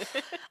know.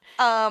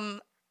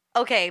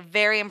 Okay,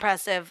 very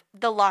impressive.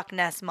 The Loch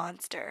Ness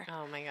Monster.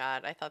 Oh my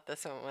God. I thought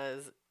this one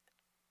was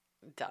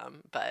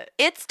dumb, but.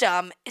 It's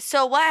dumb.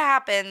 So what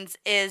happens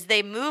is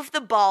they move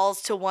the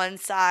balls to one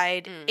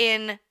side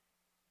in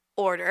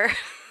order.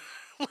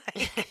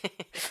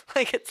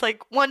 like it's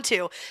like 1,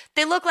 2.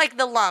 They look like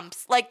the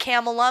lumps, like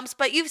camel lumps,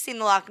 but you've seen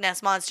the Loch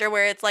Ness Monster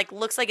where it's like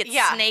looks like it's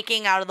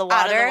snaking out of the water.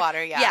 Out of the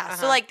water, yeah. Yeah.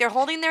 So like they're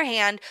holding their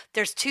hand,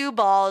 there's 2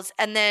 balls,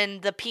 and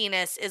then the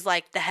penis is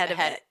like the head of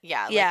it.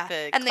 Yeah, like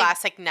the and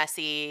classic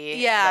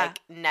Nessie like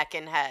neck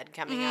and head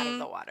coming out of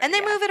the water. And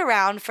they move it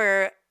around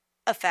for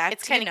effect.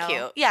 It's kind of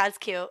cute. Yeah, it's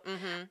cute.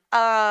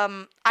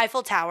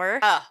 Eiffel Tower.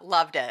 Oh,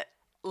 loved it.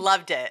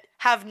 Loved it.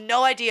 Have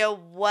no idea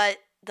what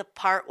the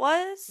part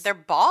was. They're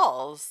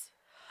balls.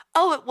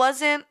 Oh, it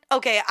wasn't?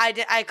 Okay,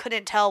 I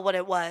couldn't tell what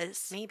it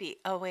was. Maybe.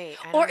 Oh, wait.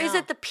 Or is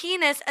it the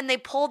penis and they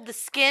pulled the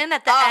skin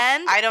at the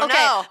end? I don't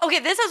know. Okay,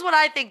 this is what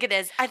I think it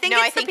is. I think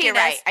it's the penis. You're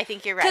right. I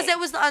think you're right. Because it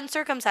was the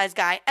uncircumcised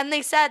guy. And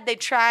they said they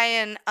try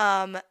and,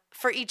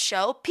 for each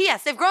show.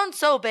 P.S. They've grown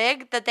so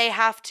big that they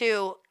have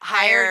to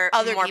hire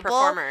other more people.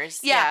 Performers.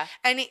 Yeah.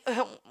 And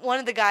one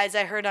of the guys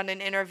I heard on an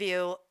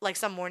interview, like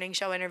some morning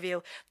show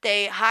interview,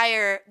 they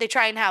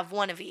try and have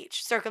one of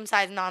each,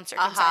 circumcised and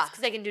non-circumcised,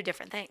 because they can do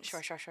different things.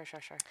 Sure.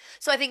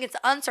 So I think it's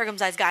the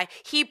uncircumcised guy.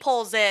 He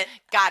pulls it.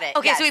 Got it.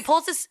 Okay, yes. So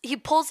he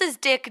pulls his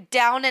dick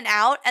down and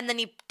out, and then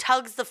he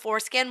tugs the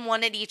foreskin,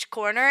 one at each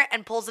corner,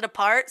 and pulls it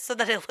apart so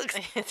that it looks.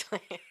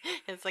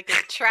 It's like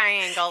a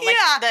triangle. Like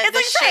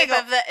the shape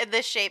of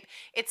the shape.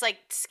 It's like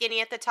skinny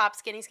at the top,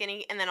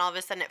 skinny, and then all of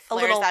a sudden it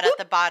flares out at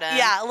the bottom.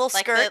 Yeah, a little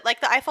skirt.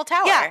 Like the Eiffel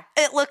Tower. Yeah,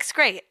 it looks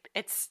great.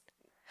 It's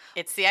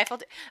the Eiffel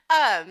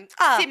Tower.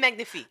 C'est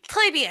magnifique.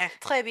 Très bien.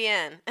 Très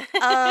bien.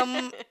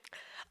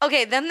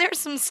 Okay, then there's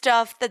some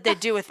stuff that they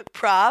do with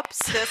props.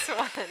 This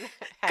one.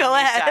 Go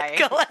ahead.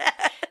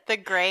 The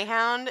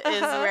Greyhound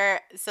is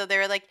where, so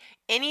they're like,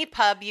 any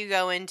pub you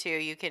go into,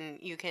 you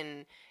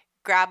can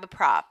grab a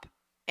prop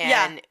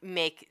and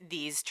make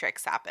these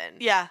tricks happen.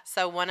 Yeah.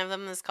 So one of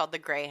them is called the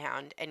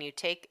Greyhound, and you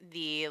take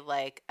the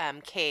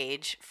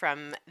cage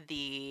from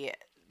the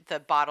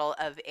bottle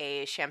of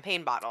a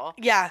champagne bottle.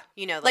 Yeah.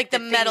 You know, like the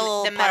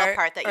metal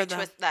part that you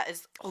twist that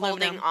is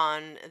holding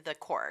on the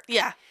cork.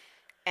 Yeah.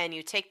 And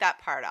you take that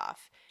part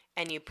off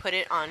and you put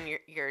it on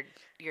your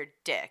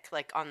dick,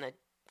 like on the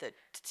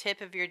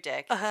tip of your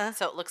dick,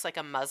 so it looks like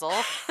a muzzle.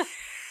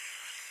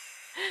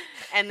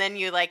 And then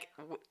you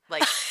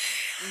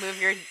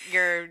move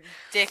your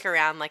dick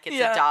around like it's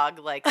a dog,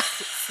 like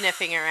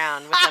sniffing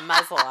around with a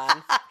muzzle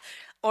on.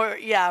 Or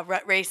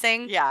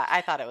racing. Yeah,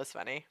 I thought it was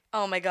funny.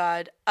 Oh my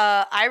God.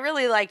 I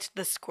really liked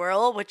the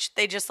squirrel, which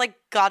they just like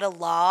got a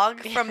log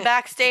from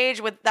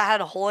backstage that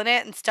had a hole in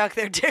it and stuck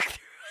their dick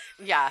through.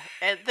 Yeah,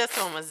 this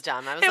one was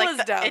dumb. I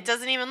was dumb. It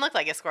doesn't even look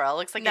like a squirrel. It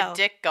looks like a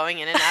dick going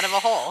in and out of a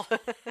hole.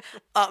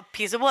 A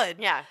piece of wood.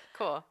 Yeah,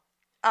 cool.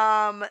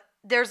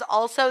 There's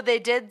also, they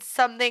did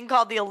something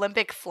called the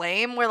Olympic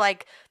Flame where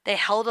like they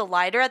held a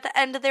lighter at the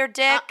end of their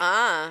dick.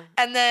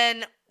 And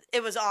then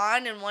it was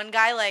on and one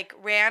guy like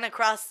ran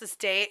across the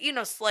stage,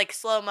 like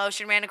slow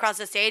motion ran across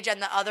the stage,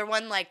 and the other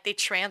one like they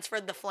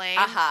transferred the flame.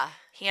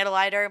 He had a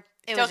lighter.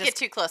 Don't get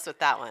too close with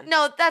that one.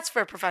 No, that's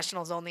for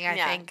professionals only, I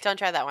think. Don't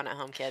try that one at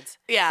home, kids.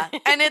 Yeah.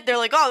 And they're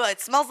like, oh,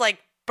 it smells like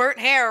burnt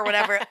hair or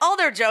whatever. All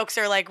their jokes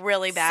are like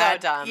really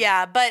bad. So dumb.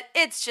 Yeah, but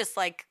it's just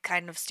like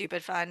kind of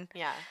stupid fun.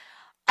 Yeah.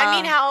 I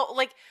mean,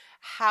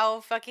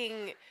 how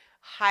fucking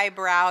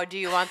highbrow do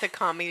you want the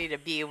comedy to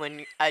be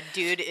when a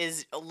dude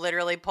is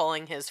literally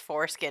pulling his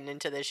foreskin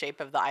into the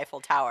shape of the Eiffel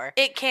Tower?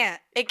 It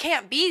can't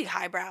be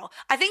highbrow.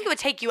 I think it would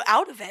take you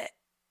out of it.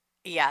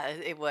 Yeah,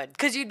 it would.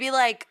 Because you'd be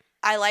like,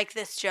 I like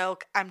this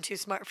joke. I'm too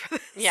smart for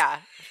this. Yeah.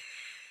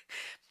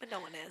 But no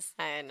one is.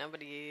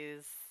 Nobody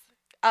is.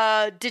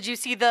 Did you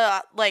see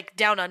the like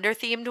Down Under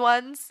themed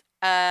ones?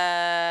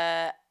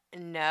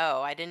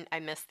 No, I didn't. I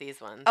missed these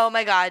ones. Oh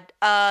my God.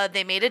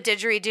 They made a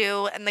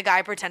didgeridoo and the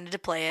guy pretended to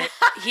play it.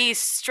 He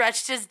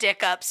stretched his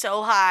dick up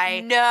so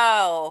high.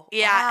 No.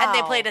 Yeah, wow. And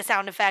they played a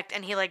sound effect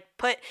and he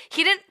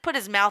didn't put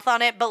his mouth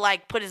on it, but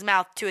like put his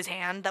mouth to his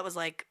hand that was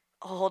like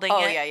holding it.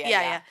 Oh,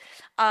 yeah.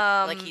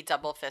 Like he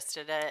double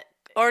fisted it.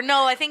 Or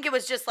no, I think it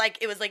was just like,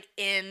 it was like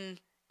in,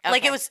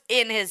 like it was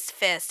in his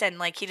fist and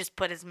like he just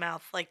put his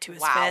mouth like to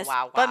his fist.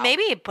 Wow. But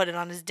maybe he put it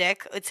on his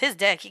dick. It's his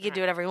dick. He could do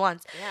whatever he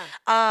wants.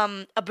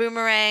 Yeah. A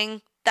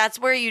boomerang. That's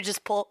where you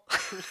just pull.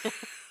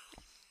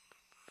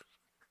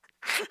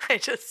 I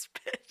just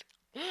spit.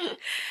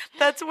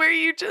 That's where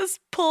you just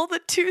pull the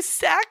 2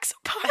 sacks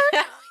apart.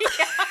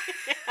 Yeah.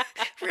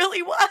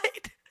 Really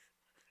wide.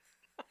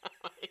 Oh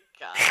my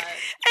God.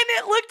 And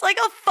it looked like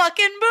a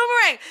fucking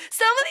boomerang.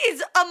 Some of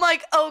these, I'm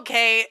like,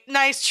 okay,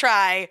 nice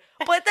try.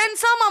 But then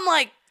some, I'm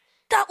like,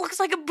 that looks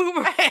like a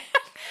boomerang.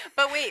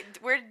 But wait,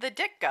 where did the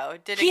dick go?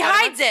 He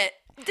hides it.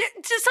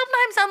 Just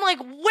sometimes I'm like,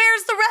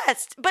 where's the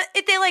rest? But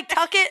if they like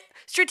tuck it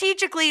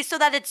strategically so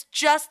that it's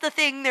just the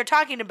thing they're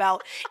talking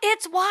about.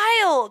 It's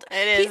wild.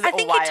 It is I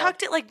think wild. he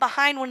tucked it like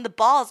behind one of the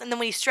balls, and then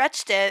when he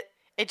stretched it,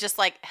 It just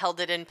like held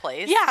it in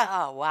place? Yeah.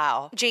 Oh,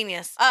 wow.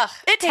 Genius. Ugh.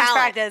 It takes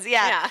talent. practice,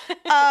 yeah.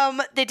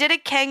 They did a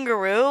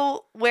kangaroo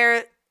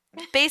where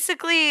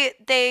basically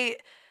they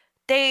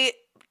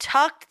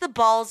tucked the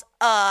balls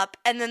up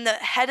and then the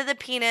head of the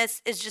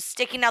penis is just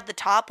sticking out the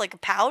top like a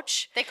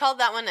pouch. They called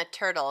that one a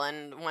turtle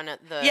and one of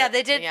the... Yeah,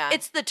 they did. Yeah.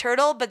 It's the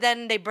turtle, but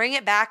then they bring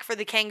it back for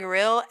the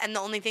kangaroo and the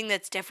only thing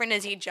that's different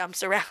is he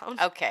jumps around.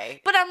 Okay.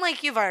 But I'm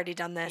like, you've already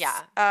done this.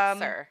 Yeah,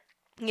 sir.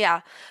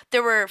 Yeah.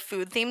 There were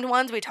food-themed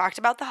ones. We talked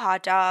about the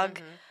hot dog.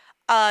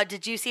 Mm-hmm.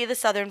 Did you see the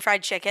Southern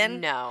Fried Chicken?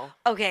 No.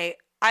 Okay.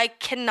 I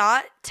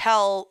cannot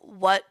tell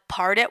what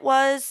part it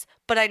was,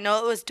 but I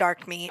know it was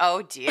dark meat.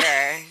 Oh, dear.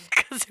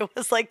 Because it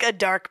was like a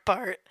dark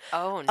part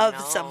of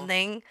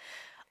something.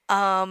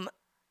 And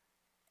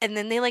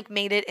then they like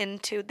made it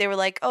into, they were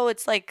like, oh,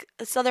 it's like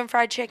a Southern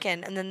Fried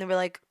Chicken. And then they were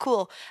like,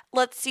 cool,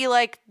 let's see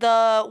like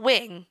the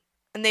wing.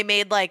 And they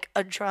made like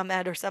a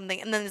drumhead or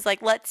something. And then it's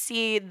like, let's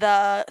see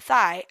the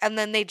thigh. And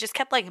then they just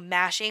kept like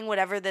mashing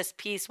whatever this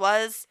piece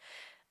was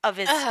of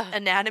his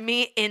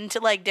anatomy into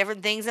like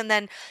different things. And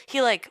then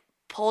he like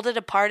pulled it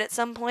apart at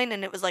some point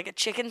and it was like a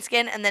chicken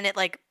skin. And then it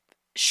like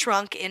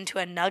shrunk into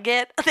a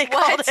nugget. They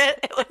called it.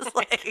 It was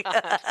like,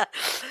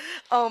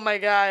 oh my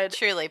God.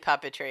 Truly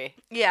puppetry.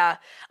 Yeah.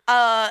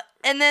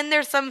 And then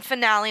there's some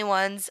finale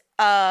ones.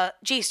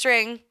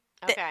 G-string.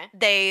 Okay.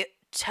 They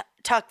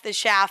tuck the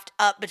shaft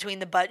up between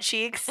the butt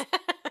cheeks.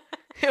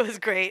 It was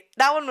great.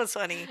 That one was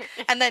funny.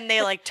 And then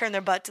they like turn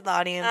their butt to the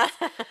audience.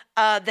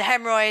 The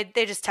hemorrhoid,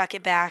 they just tuck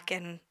it back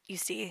and you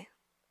see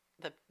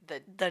the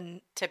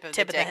tip of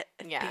the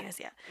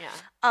penis. Yeah.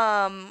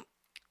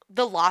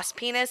 The lost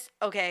penis.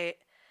 Okay.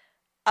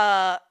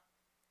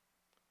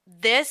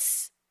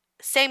 This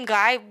same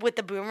guy with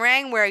the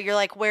boomerang where you're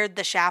like, where'd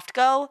the shaft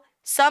go?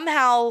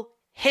 Somehow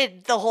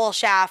hid the whole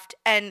shaft,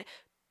 and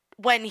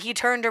when he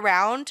turned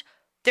around,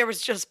 there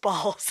was just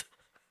balls.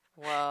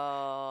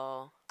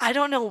 Whoa. I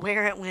don't know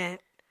where it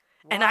went.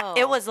 Whoa. And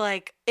it was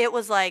like,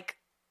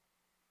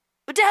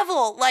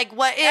 devil, like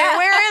what,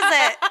 where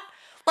is it?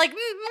 Like,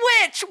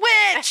 which?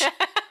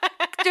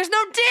 There's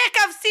no dick.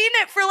 I've seen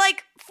it for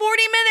like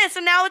 40 minutes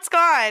and now it's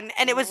gone.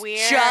 And it was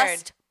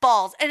just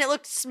balls. And it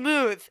looked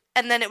smooth.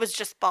 And then it was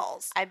just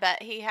balls. I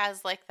bet he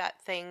has like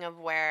that thing of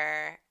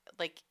where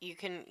like you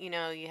can, you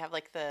have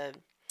like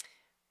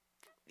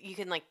you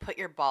can like put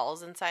your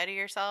balls inside of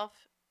yourself.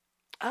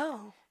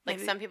 Oh. Like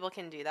maybe. Some people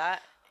can do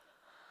that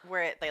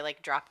where they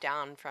like drop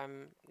down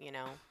from,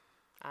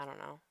 I don't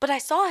know. But I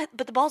saw it,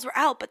 but the balls were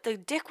out, but the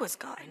dick was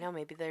gone. I know,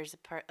 maybe there's a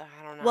part, I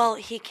don't know. Well,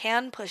 he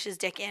can push his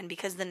dick in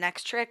because the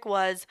next trick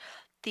was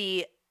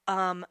the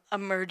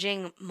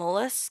emerging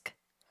mollusk.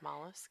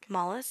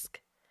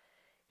 Mollusk.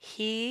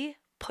 He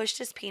pushed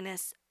his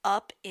penis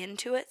up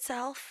into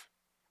itself.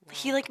 Whoa.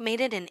 He like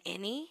made it an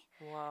innie.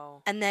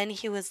 Whoa. And then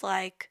he was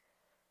like,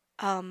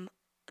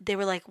 they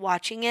were like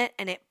watching it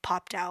and it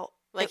popped out.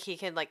 Like he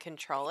could like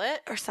control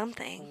it? Or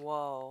something.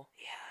 Whoa.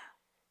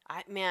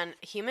 Yeah. Man,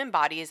 human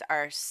bodies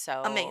are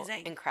so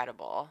amazing.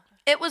 Incredible.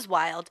 It was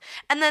wild.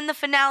 And then the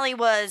finale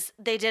was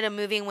they did a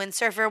moving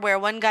windsurfer where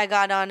one guy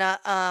got on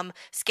a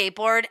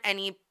skateboard and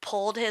he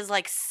pulled his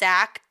like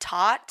sack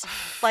taut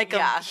like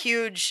a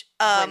huge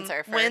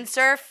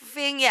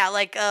windsurfing. Yeah,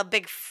 like a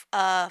big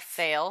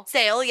sail.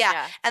 Sail,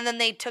 yeah. And then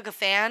they took a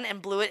fan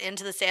and blew it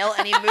into the sail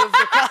and he moved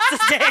across the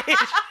stage.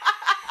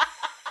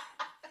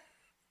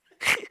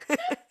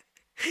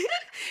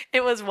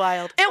 It was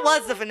wild. It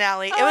was the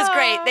finale. It was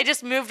great. They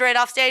just moved right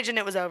off stage and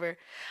it was over.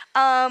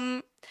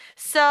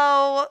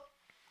 So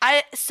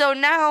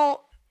now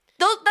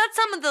that's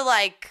some of the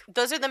like.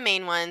 Those are the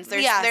main ones.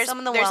 There's some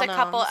of the there's a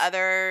couple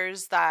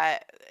others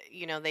that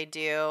they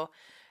do.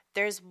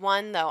 There's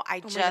one though. I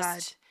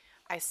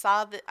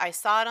saw it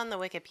on the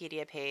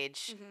Wikipedia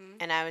page,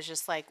 and I was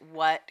just like,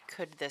 what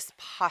could this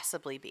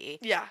possibly be?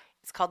 Yeah.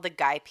 It's called the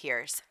Guy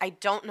Pearce. I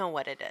don't know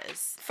what it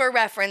is. For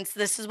reference,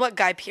 this is what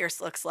Guy Pearce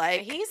looks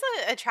like. He's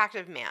an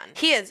attractive man.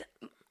 He is.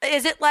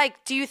 Is it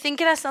like, do you think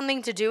it has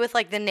something to do with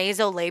like the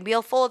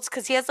nasolabial folds?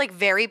 Because he has like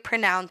very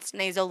pronounced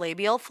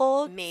nasolabial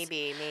folds.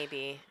 Maybe.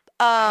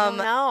 I don't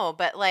know,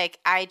 but like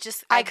I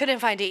couldn't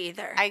find it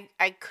either.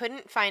 I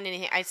couldn't find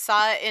anything. I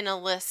saw it in a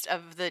list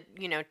of the,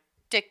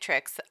 dick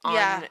tricks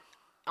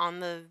on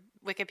the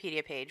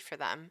Wikipedia page for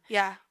them.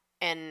 Yeah.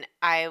 And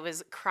I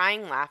was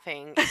crying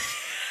laughing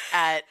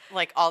at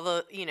like all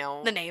the,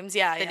 the names,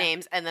 the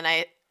names, and then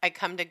I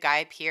come to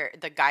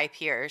the Guy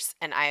Pearce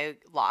and I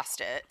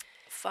lost it.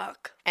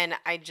 Fuck. And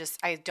I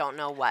don't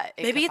know what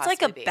it maybe it's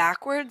like a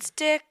backwards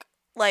dick,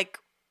 like,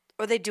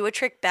 or they do a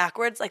trick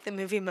backwards like the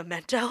movie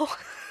Memento.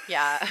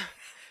 Yeah.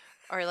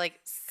 Or like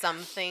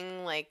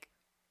something like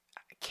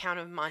Count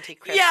of Monte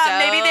Cristo. Yeah,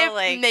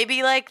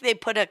 maybe they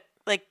put a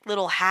like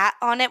little hat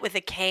on it with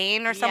a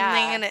cane or something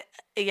and it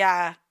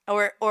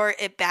or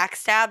it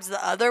backstabs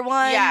the other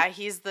one. Yeah,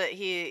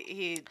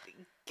 he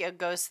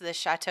goes to the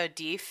Chateau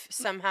d'If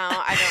somehow.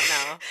 I don't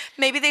know.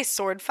 Maybe they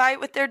sword fight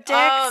with their dicks.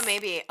 Oh,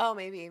 maybe.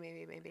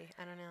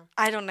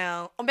 I don't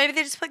know. Or maybe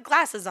they just put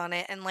glasses on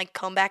it and like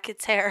comb back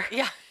its hair.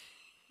 Yeah.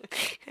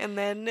 And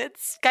then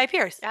it's Guy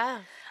Pearce. Yeah.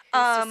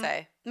 Who's to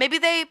say? Maybe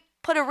they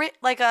put a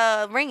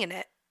ring in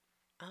it.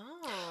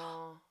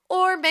 Oh.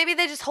 Or maybe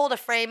they just hold a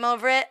frame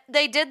over it.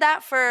 They did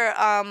that for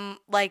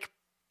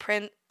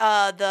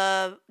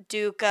the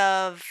Duke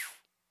of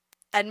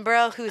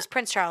Edinburgh, who's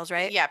Prince Charles,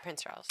 right? Yeah,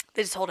 Prince Charles.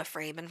 They just hold a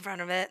frame in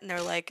front of it, and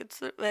they're like,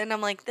 and I'm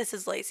like, this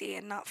is lazy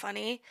and not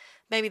funny.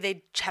 Maybe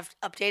they have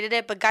updated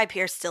it, but Guy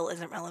Pearce still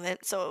isn't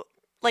relevant, so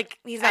like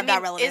he's not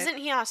that relevant. Isn't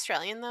he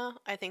Australian though?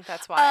 I think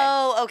that's why.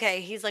 Oh,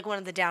 okay. He's like one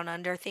of the Down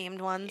Under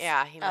themed ones.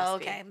 Yeah, he must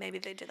be. Okay, maybe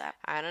they did that.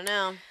 I don't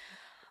know.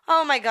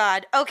 Oh my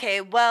God.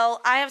 Okay,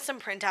 well, I have some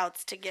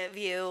printouts to give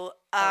you.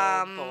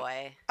 Oh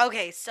boy.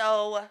 Okay,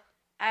 so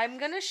I'm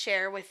gonna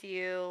share with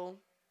you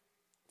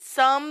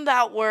some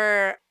that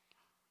were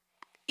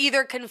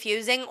either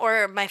confusing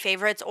or my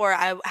favorites, or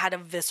I had a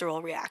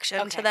visceral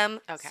reaction to them.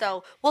 Okay.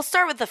 So we'll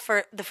start with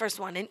the first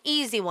one, an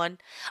easy one.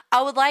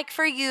 I would like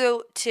for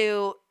you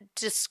to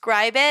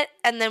describe it,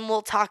 and then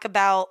we'll talk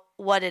about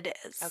what it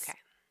is. Okay.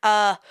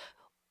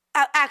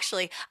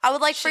 Actually, I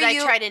would like for you...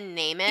 Should I try to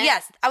name it?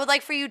 Yes. I would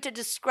like for you to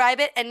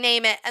describe it and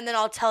name it, and then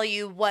I'll tell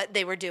you what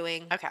they were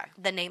doing. Okay.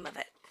 The name of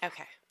it.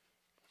 Okay.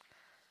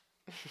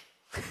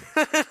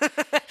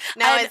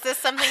 Now, is this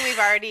something we've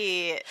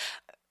already...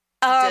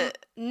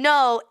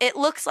 No, it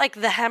looks like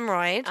the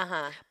hemorrhoid,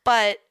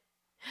 but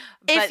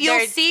if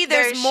you'll see,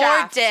 there's more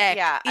shaft. dick.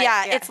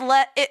 Yeah, it's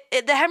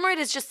the hemorrhoid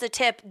is just the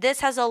tip.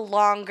 This has a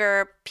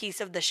longer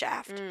piece of the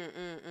shaft.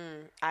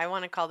 I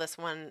want to call this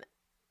one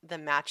the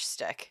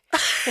matchstick.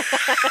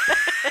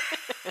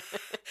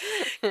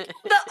 The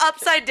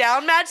upside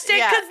down matchstick,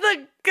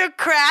 because the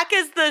crack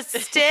is the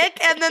stick,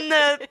 and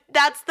then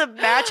that's the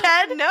match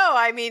head. No,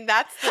 I mean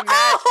that's the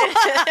match.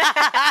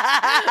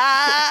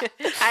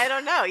 I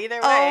don't know. Either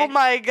way. Oh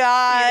my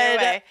God. Either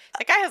way,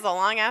 that guy has a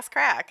long ass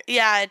crack.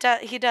 Yeah,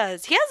 he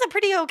does. He has a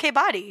pretty okay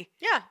body.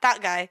 Yeah, that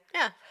guy.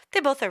 Yeah, they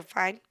both are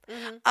fine.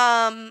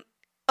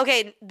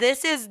 Okay,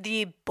 this is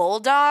the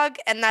bulldog,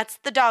 and that's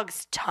the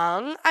dog's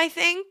tongue, I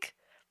think.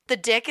 The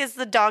dick is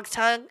the dog's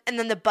tongue, and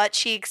then the butt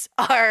cheeks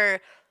are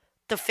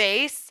the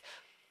face,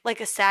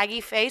 like a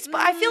saggy face. But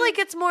I feel like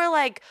it's more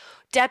like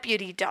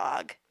deputy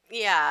dog.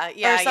 Yeah,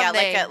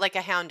 like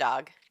a hound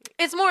dog.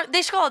 It's more,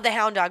 they should call it the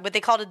hound dog, but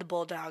they called it the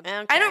bulldog.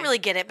 Okay. I don't really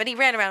get it, but he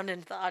ran around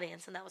into the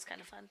audience, and that was kind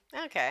of fun.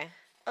 Okay.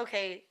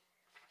 Okay.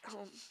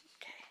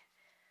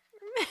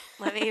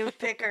 Let me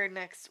pick our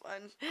next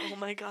one. Oh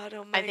my God.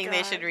 I think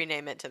they should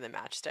rename it to the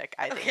matchstick.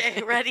 I think.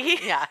 Okay, ready?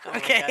 Yeah. Oh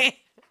okay.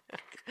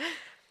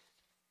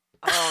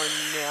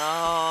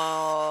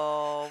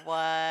 Oh no!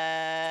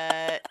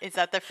 What is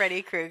that? The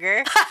Freddy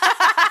Krueger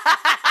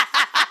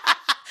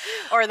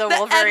or the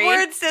Wolverine?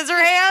 Edward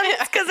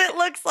Scissorhands, because it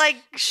looks like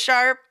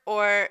sharp.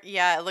 Or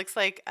it looks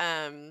like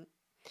a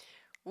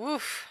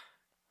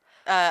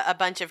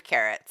bunch of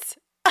carrots.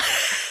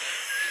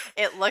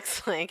 It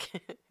looks like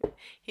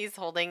he's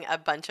holding a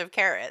bunch of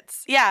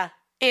carrots. Yeah,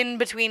 in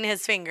between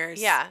his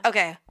fingers. Yeah.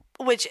 Okay.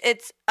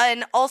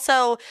 And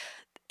also,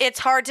 it's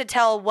hard to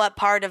tell what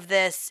part of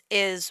this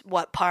is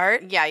what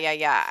part. Yeah.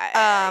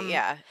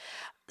 Yeah.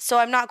 So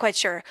I'm not quite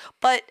sure.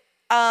 But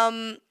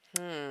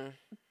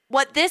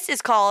what this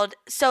is called,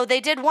 so they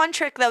did one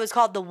trick that was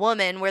called the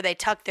woman, where they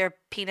tucked their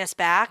penis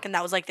back, and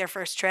that was like their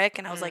first trick.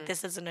 And I was like,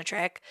 this isn't a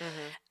trick.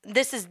 Mm-hmm.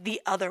 This is the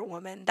other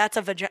woman. That's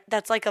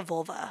like a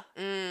vulva.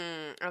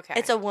 Okay.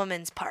 It's a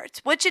woman's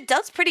parts, which it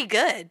does pretty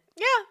good.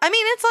 Yeah. I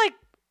mean, it's like...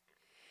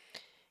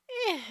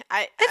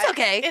 it's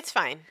okay. It's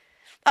fine.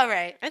 All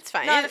right. It's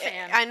fine. Not a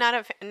fan. I'm not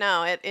a fan.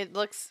 No, it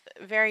looks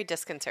very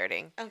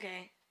disconcerting.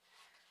 Okay.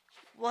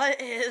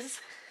 What is...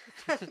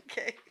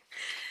 Okay.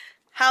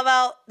 How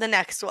about the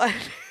next one?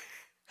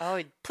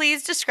 Oh.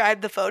 Please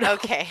describe the photo.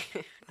 Okay.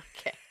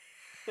 Okay.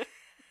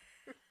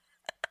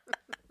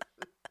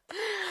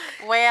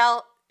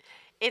 Well,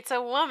 it's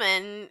a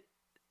woman.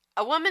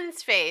 A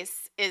woman's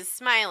face is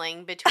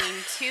smiling between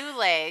two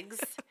legs.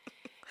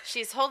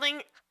 She's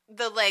holding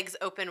the legs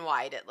open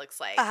wide, it looks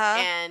like.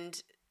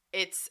 And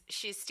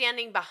she's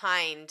standing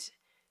behind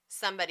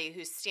somebody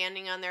who's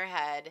standing on their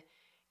head,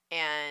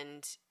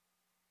 and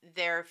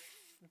their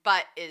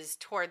butt is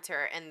towards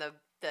her, and the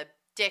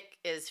dick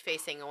is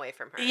facing away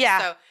from her. Yeah.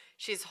 So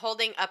she's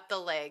holding up the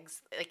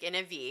legs like in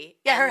a V.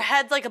 Yeah, her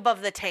head's like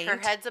above the taint. Her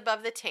head's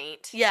above the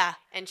taint. Yeah.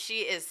 And she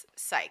is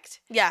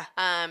psyched. Yeah.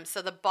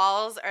 So the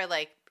balls are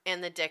like,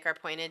 and the dick are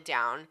pointed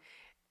down.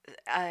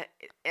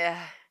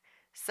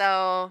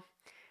 So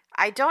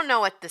I don't know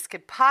what this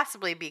could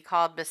possibly be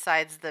called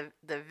besides the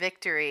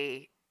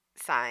victory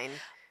sign.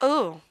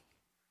 Ooh.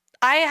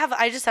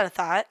 I just had a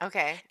thought.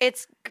 Okay.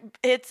 It's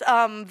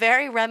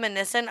very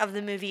reminiscent of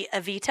the movie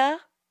Evita.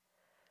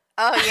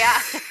 Oh yeah.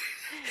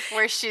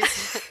 Where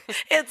she's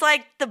it's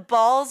like the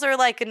balls are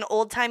like an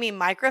old-timey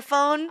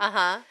microphone.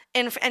 Uh-huh.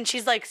 And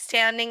she's like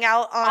standing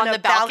out on a the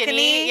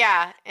balcony.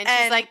 Yeah. And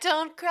she's like,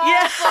 "Don't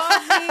cry for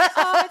me,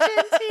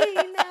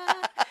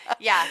 Argentina."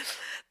 Yeah.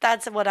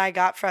 That's what I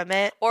got from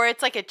it. Or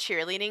it's like a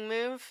cheerleading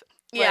move.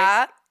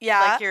 Yeah.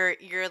 Like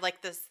you're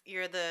like this,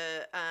 you're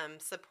the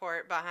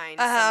support behind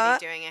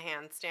somebody doing a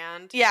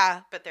handstand.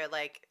 Yeah. But they're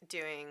like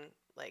doing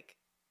like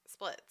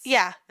splits.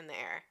 Yeah. In the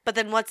air. But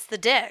then what's the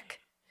dick?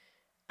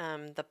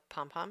 The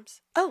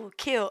pom-poms. Oh,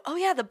 cute. Oh,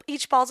 yeah,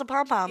 each ball's a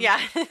pom-pom. Yeah.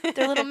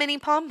 They're little mini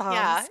pom-poms.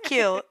 Yeah.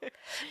 Cute.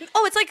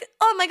 Oh, it's like,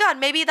 oh my God,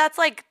 maybe that's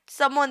like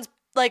someone's,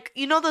 like,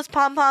 you know those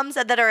pom-poms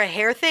that are a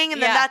hair thing?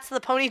 And then that's the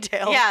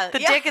ponytail. Yeah. The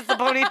dick is the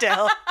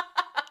ponytail.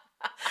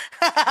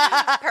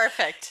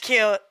 Perfect.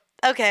 Cute.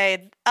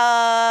 Okay.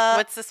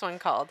 What's this one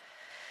called?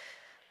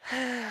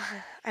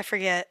 I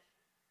forget.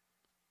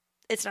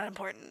 It's not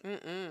important.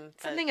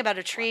 Something about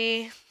a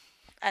tree.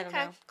 I don't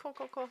know.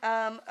 Cool.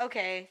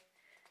 Okay.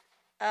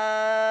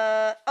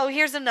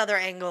 Here's another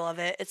angle of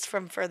it. It's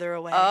from further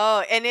away.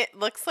 Oh, and it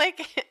looks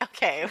like,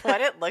 okay,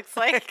 what it looks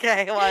like.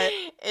 Okay, what?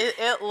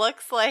 It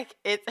looks like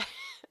it's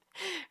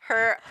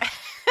her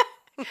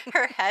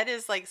head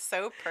is like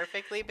so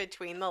perfectly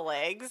between the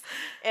legs.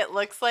 It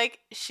looks like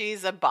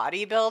she's a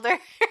bodybuilder.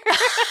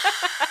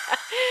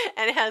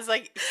 And it has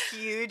like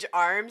huge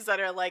arms that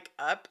are like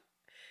up.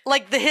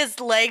 Like his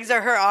legs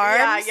are her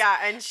arms? Yeah,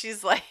 and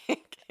she's like,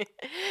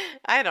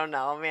 I don't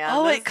know, man.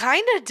 Oh, it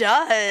kind of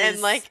does.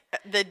 And like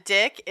the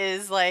dick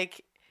is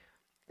like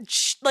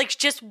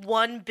just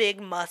one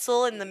big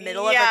muscle in the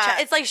middle of her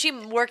chest. It's like she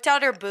worked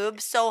out her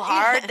boobs so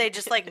hard they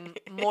just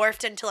like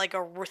morphed into like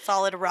a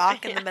solid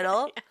rock in the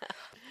middle. Yeah.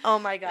 Oh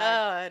my God.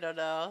 Oh, I don't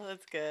know.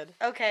 That's good.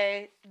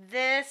 Okay,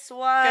 this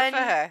one. Good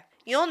for her.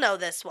 You'll know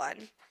this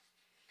one.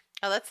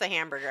 Oh, that's the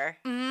hamburger.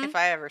 If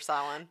I ever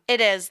saw one. It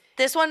is.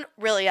 This one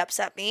really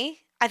upset me.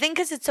 I think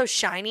because it's so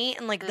shiny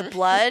and like the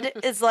blood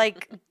is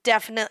like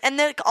definitely, and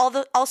then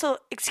also,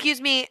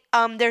 excuse me,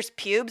 there's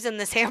pubes in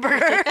this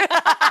hamburger.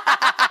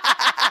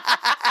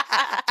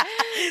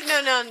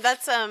 No,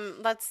 that's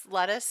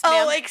lettuce.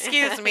 Oh, ma'am.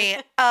 excuse me.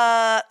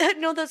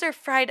 No, those are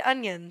fried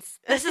onions.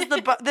 This is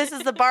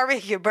the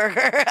barbecue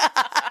burger.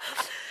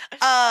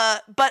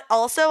 But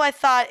also I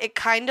thought it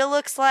kind of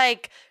looks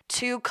like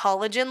two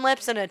collagen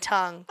lips and a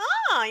tongue.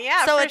 Oh,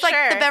 yeah, so for it's sure.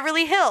 like the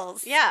Beverly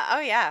Hills. Yeah. Oh,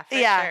 yeah.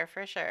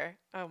 For sure.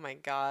 Oh my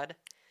God.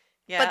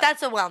 Yeah. But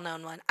that's a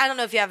well-known one. I don't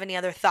know if you have any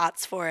other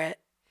thoughts for it.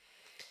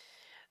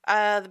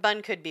 The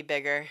bun could be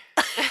bigger.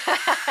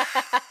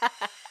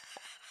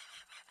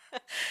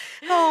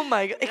 Oh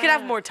my God! It could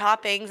have more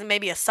toppings and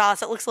maybe a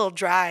sauce. It looks a little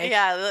dry.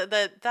 Yeah,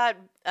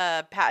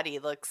 that patty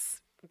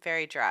looks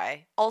very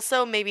dry.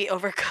 Also, maybe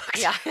overcooked.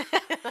 Yeah.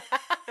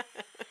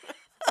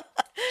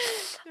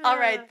 All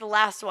right, the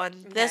last one.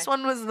 Okay. This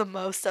one was the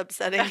most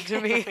upsetting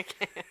to me.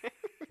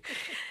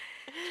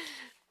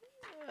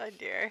 Oh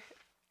dear.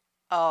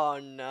 Oh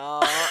no.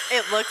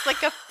 It looks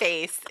like a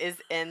face is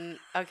in.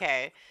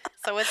 Okay.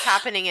 So what's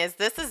happening is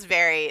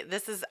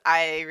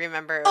I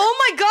remember.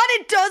 Oh my God,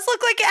 it does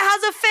look like it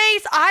has a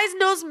face. Eyes,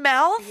 nose,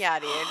 mouth. Yeah,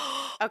 dude.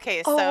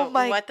 Okay, so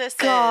what this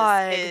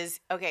is,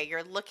 okay,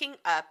 you're looking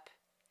up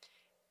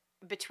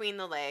between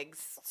the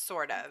legs,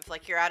 sort of.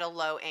 Like you're at a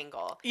low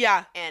angle.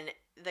 Yeah. And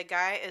the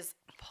guy is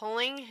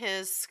pulling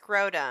his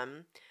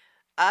scrotum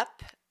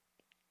up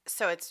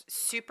so it's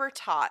super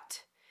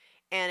taut.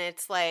 And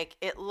it's like,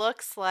 it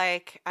looks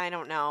like, I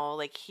don't know,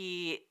 like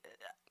the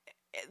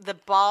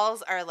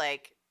balls are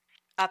like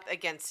up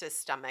against his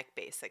stomach,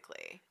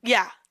 basically.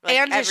 Yeah. Like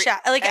and his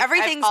shaft. Like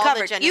everything's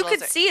covered. You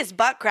could see his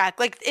butt crack.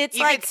 Like it's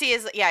you could see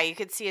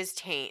his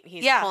taint.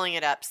 He's pulling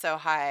it up so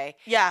high.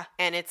 Yeah.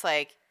 And it's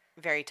like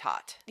very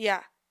taut.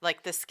 Yeah.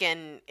 Like the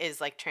skin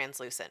is like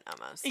translucent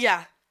almost.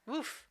 Yeah.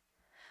 Oof.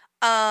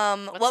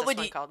 What would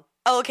this one called?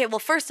 Oh, okay. Well,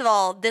 first of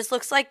all, this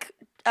looks like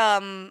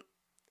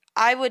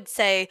I would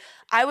say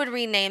I would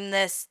rename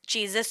this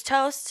Jesus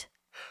toast.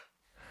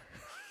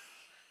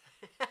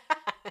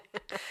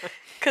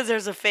 Because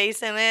there's a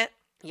face in it.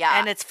 Yeah.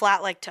 And it's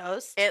flat like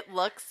toast. It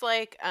looks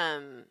like,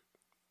 oh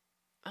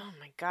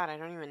my God, I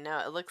don't even know.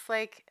 It looks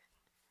like,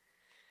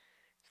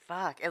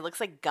 it looks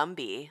like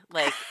Gumby.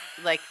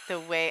 Like the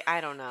way,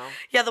 I don't know.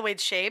 Yeah, the way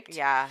it's shaped.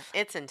 Yeah,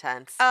 it's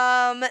intense.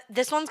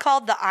 This one's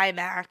called the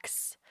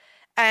IMAX.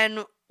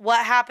 And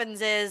what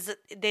happens is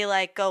they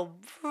like go,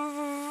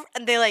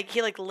 and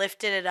he like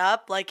lifted it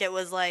up like it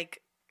was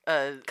like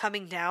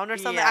coming down or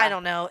something. Yeah. I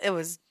don't know.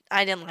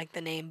 I didn't like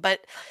the name,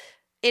 but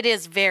it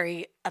is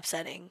very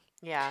upsetting.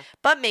 Yeah.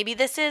 But maybe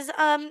this is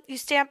you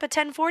stamp a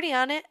 1040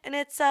 on it and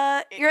it's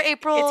your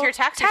April it's your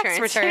tax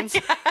returns.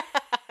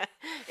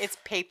 It's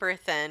paper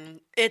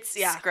thin. It's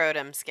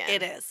scrotum skin.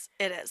 It is.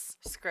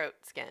 Scrot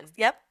skin.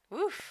 Yep.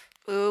 Oof.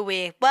 Ooh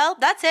wee. Well,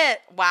 that's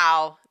it.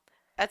 Wow.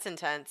 That's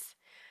intense.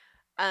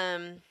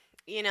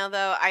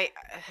 Though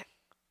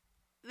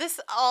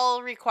this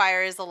all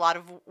requires a lot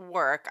of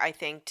work, I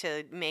think,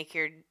 to make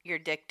your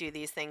dick do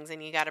these things,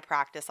 and you got to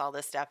practice all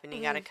this stuff, and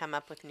you got to come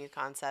up with new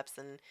concepts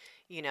and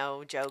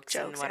jokes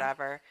and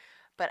whatever. Yeah.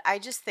 But I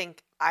just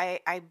think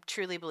I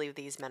truly believe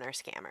these men are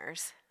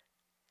scammers.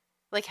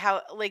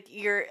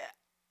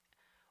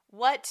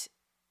 What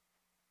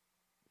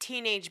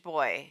teenage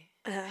boy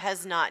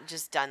has not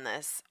just done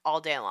this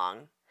all day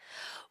long?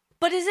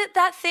 But is it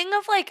that thing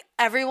of like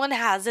everyone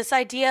has this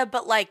idea,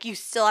 but like you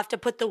still have to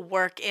put the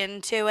work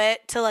into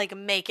it to like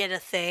make it a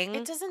thing?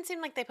 It doesn't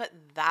seem like they put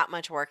that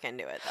much work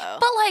into it though.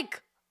 But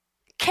like,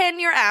 can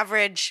your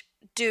average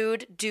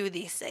dude do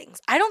these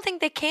things? I don't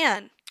think they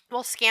can.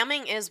 Well,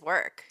 scamming is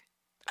work.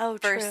 Oh,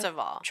 true. First of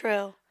all.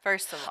 True.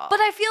 First of all. But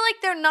I feel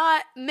like they're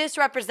not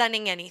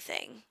misrepresenting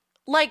anything.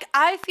 Like,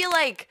 I feel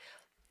like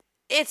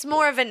it's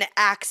more of an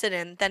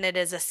accident than it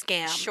is a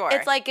scam. Sure.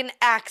 It's like an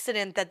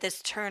accident that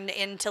this turned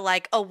into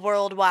like a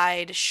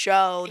worldwide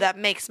show that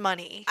makes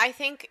money. I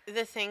think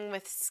the thing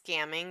with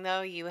scamming,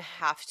 though, you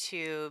have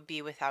to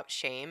be without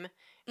shame.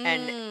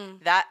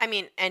 And that, I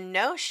mean, and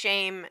no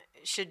shame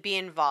should be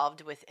involved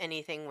with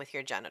anything with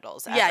your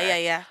genitals ever.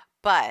 Yeah.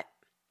 But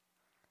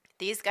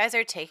these guys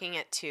are taking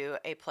it to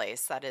a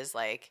place that is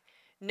like,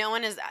 no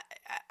one is,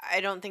 I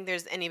don't think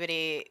there's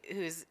anybody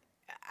who's,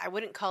 I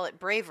wouldn't call it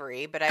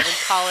bravery, but I would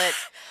call it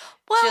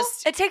well,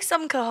 just. It takes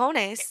some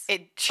cojones.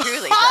 It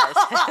truly does.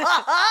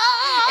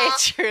 It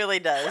truly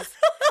does.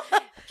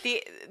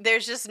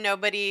 There's just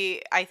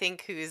nobody, I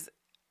think, who's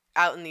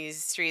out in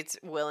these streets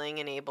willing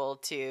and able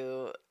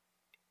to,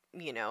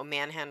 you know,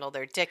 manhandle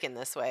their dick in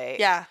this way.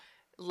 Yeah.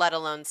 Let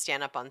alone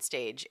stand up on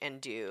stage and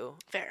do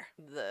Fair.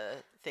 the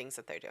things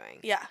that they're doing.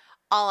 Yeah.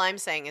 All I'm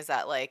saying is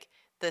that, like,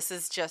 this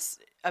is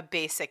just a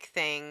basic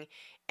thing,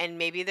 and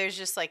maybe there's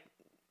just, like,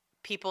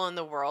 people in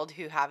the world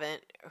who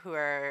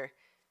are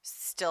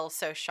still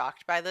so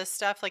shocked by this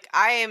stuff. Like,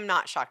 I am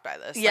not shocked by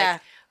this. Yeah.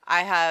 Like,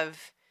 I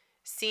have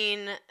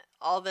seen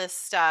all this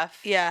stuff.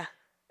 Yeah.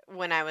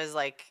 When I was,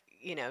 like,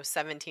 you know,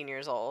 17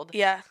 years old.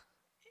 Yeah.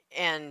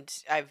 And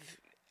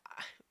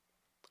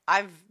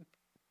I've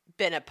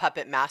been a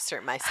puppet master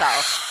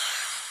myself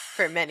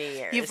for many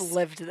years. You've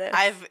lived this.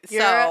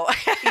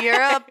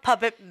 You're a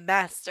puppet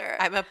master.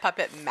 I'm a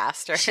puppet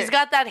master. She's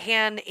got that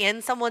hand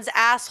in someone's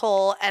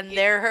asshole, and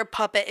they're her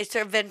puppet. It's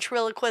her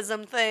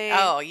ventriloquism thing.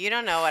 Oh, you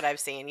don't know what I've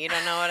seen. You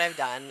don't know what I've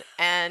done.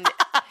 And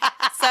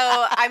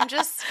so I'm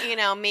just, you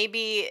know,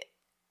 maybe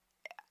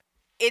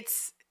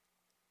it's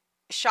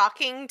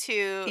shocking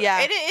to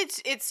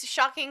it's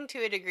shocking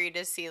to a degree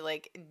to see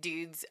like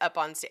dudes up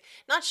on stage.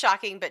 Not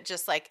shocking, but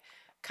just like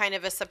kind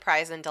of a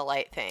surprise and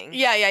delight thing.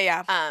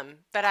 Yeah.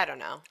 But I don't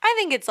know. I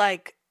think it's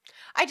like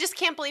I just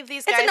can't believe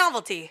these guys. It's a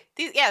novelty.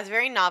 It's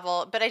very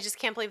novel, but I just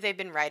can't believe they've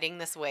been riding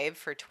this wave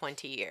for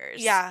 20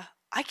 years. Yeah.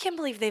 I can't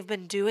believe they've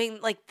been doing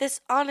like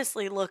this.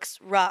 Honestly, looks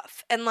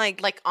rough and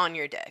like on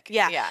your dick.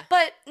 Yeah.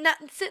 But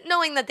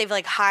knowing that they've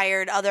like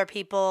hired other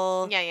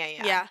people.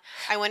 Yeah.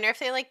 I wonder if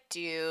they like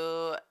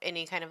do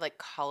any kind of like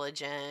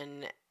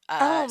collagen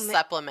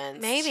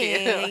supplements.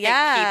 Maybe. To, like, keep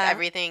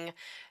everything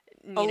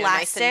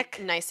elastic,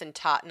 nice and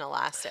taut and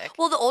elastic.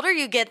 Well, the older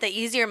you get, the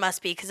easier it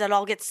must be because it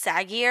all gets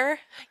saggier.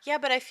 Yeah,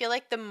 but I feel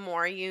like the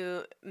more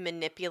you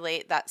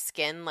manipulate that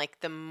skin,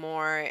 like the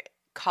more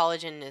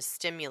collagen is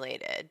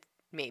stimulated.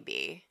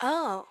 Maybe.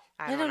 Oh,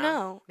 I don't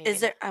know. Maybe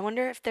is there? I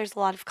wonder if there's a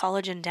lot of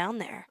collagen down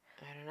there.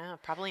 I don't know.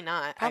 Probably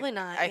not.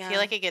 I feel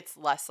like it gets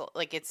less.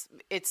 Like it's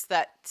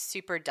that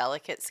super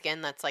delicate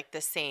skin that's like the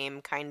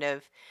same kind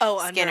of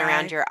skin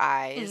around your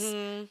eyes.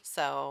 Mm-hmm.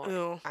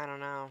 So I don't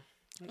know.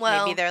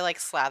 Well, maybe they're like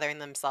slathering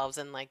themselves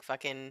in like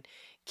fucking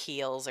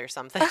Kiehl's or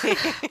something.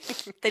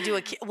 They do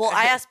well,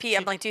 I asked Pete,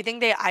 I'm like, do you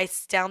think they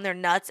ice down their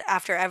nuts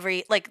after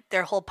every, like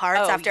their whole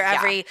parts after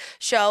every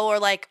show or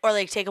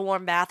take a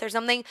warm bath or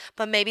something?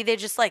 But maybe they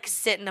just like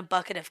sit in a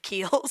bucket of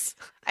Kiehl's.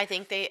 I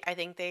think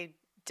they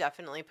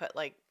definitely put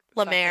like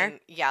La Mer.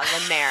 La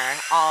Mer.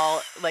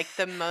 All like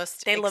the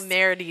most. They La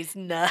Mer these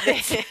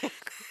nuts.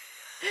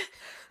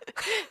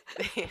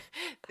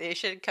 They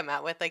should come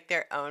out with like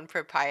their own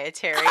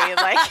proprietary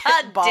like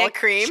ball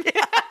cream.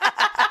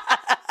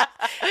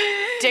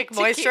 Dick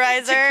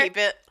moisturizer. To keep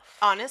it,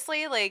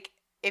 honestly, like,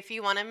 if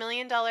you want $1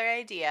 million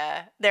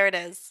idea. There it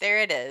is.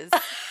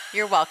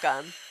 You're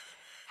welcome.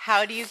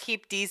 How do you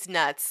keep these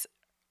nuts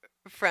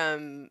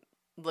from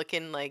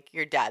looking like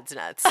your dad's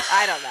nuts?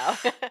 I don't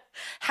know.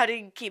 How do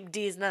you keep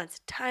these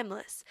nuts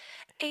timeless,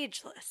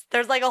 ageless?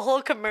 There's like a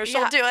whole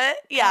commercial to it.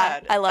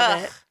 Yeah, God. I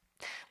love it.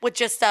 With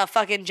just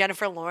fucking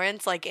Jennifer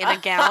Lawrence like in a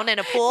gown in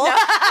a pool.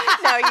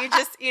 No,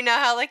 you know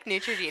how like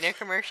Neutrogena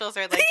commercials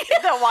are like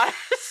the water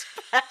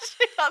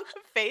splashing on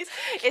the face.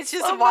 It's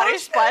just water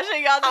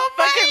splashing on the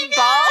fucking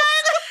balls.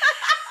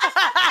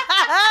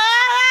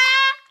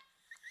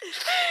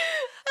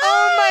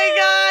 Oh my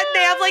God.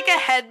 They have like a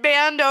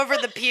headband over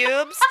the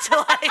pubes to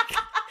like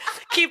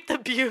keep the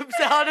pubes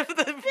out of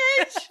the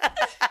bitch.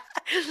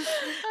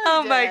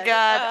 Oh my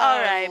God. All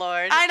right.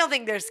 Lord. I don't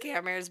think they're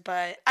scammers,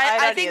 but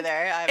I think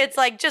either. It's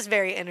like just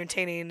very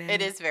entertaining.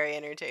 It is very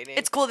entertaining.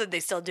 It's cool that they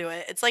still do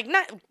it. It's like,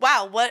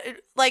 wow, what,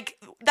 like,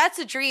 that's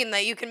a dream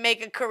that you can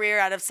make a career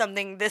out of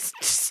something this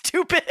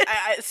stupid.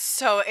 It's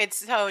so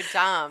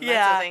dumb. Yeah.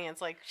 That's the thing.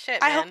 It's like,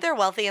 shit, man. I hope they're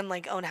wealthy and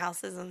like own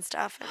houses and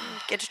stuff and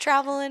get to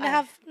travel and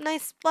have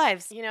nice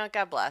lives. You know,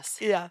 God bless.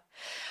 Yeah.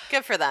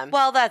 Good for them.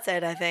 Well, that's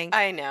it, I think.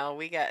 I know.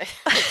 We got.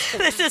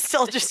 This is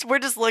still we're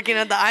just looking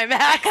at the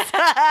IMAX.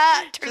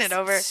 Turn just it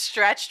over.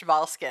 Stretched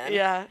ball skin.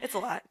 Yeah, it's a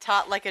lot.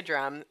 Taut like a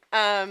drum.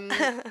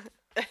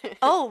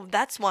 Oh,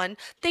 that's one.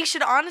 They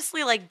should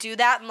honestly like do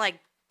that and like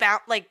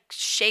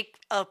shake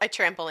a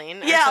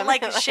trampoline. Yeah,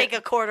 like shake a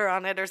quarter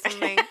on it or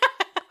something.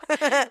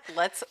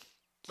 Let's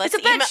It's a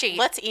bed sheet.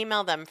 Let's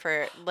email them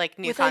for like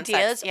new with concepts.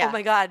 ideas. Yeah. Oh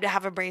my god, to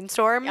have a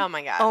brainstorm. Oh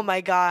my god. Oh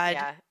my god.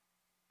 Yeah.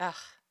 Ugh.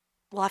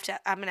 We'll have to.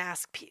 I'm gonna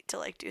ask Pete to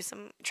like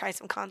try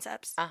some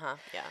concepts.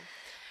 Yeah.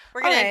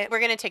 We're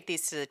gonna take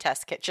these to the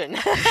test kitchen,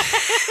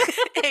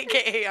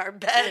 aka our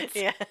beds.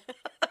 Yeah.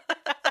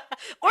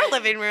 Or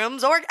living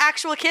rooms, or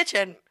actual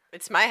kitchen.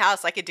 It's my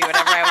house. I could do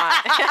whatever I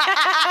want.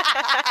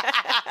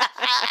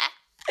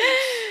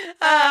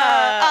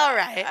 All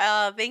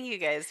right. Thank you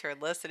guys for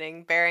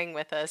listening, bearing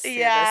with us through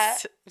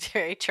this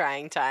very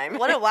trying time.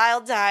 What a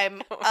wild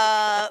time.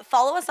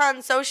 Follow us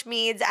on social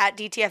medias at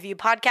DTFU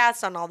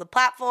Podcast on all the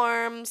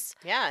platforms.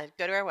 Yeah,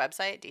 go to our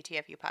website,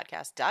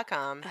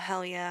 dtfupodcast.com.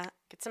 Hell yeah.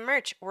 Get some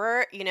merch.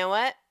 You know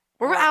what?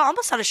 We're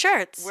almost out of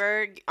shirts.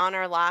 We're on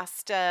our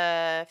last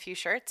few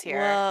shirts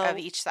here of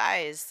each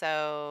size,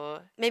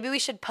 so... Maybe we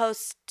should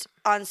post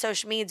on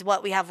social medias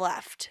what we have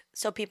left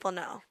so people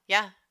know.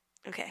 Yeah.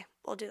 Okay,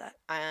 we'll do that.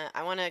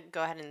 I want to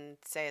go ahead and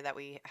say that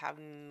we have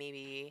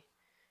maybe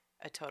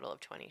a total of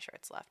 20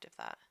 shirts left, if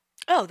that.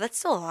 Oh, that's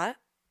still a lot.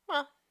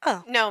 Well,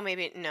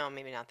 maybe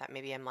not that.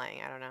 Maybe I'm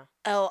lying. I don't know.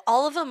 Oh,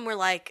 all of them were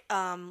like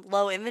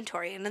low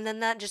inventory, and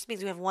then that just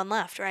means we have one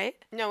left, right?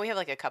 No, we have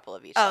like a couple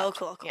of each left. left.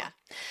 Cool. Yeah.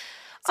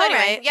 So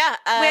anyway, yeah.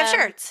 We have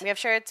shirts. We have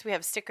shirts. We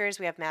have stickers.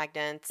 We have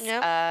magnets.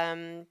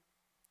 Yep.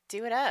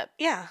 Do it up.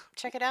 Yeah.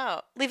 Check it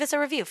out. Leave us a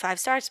review. 5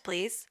 stars,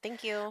 please.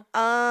 Thank you.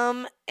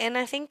 And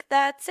I think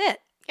that's it.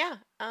 Yeah.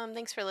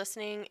 Thanks for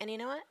listening. And you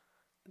know what?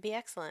 Be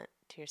excellent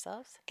to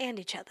yourselves. And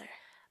each other.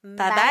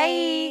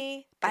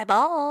 Bye-bye. Bye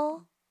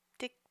ball.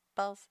 Dick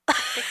balls.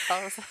 Dick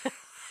balls. I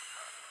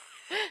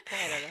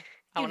don't know.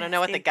 I want to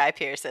know what the Guy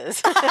Pierce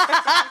is.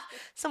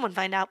 Someone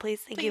find out,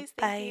 please. Thank you.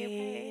 Thank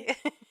you.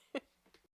 Bye.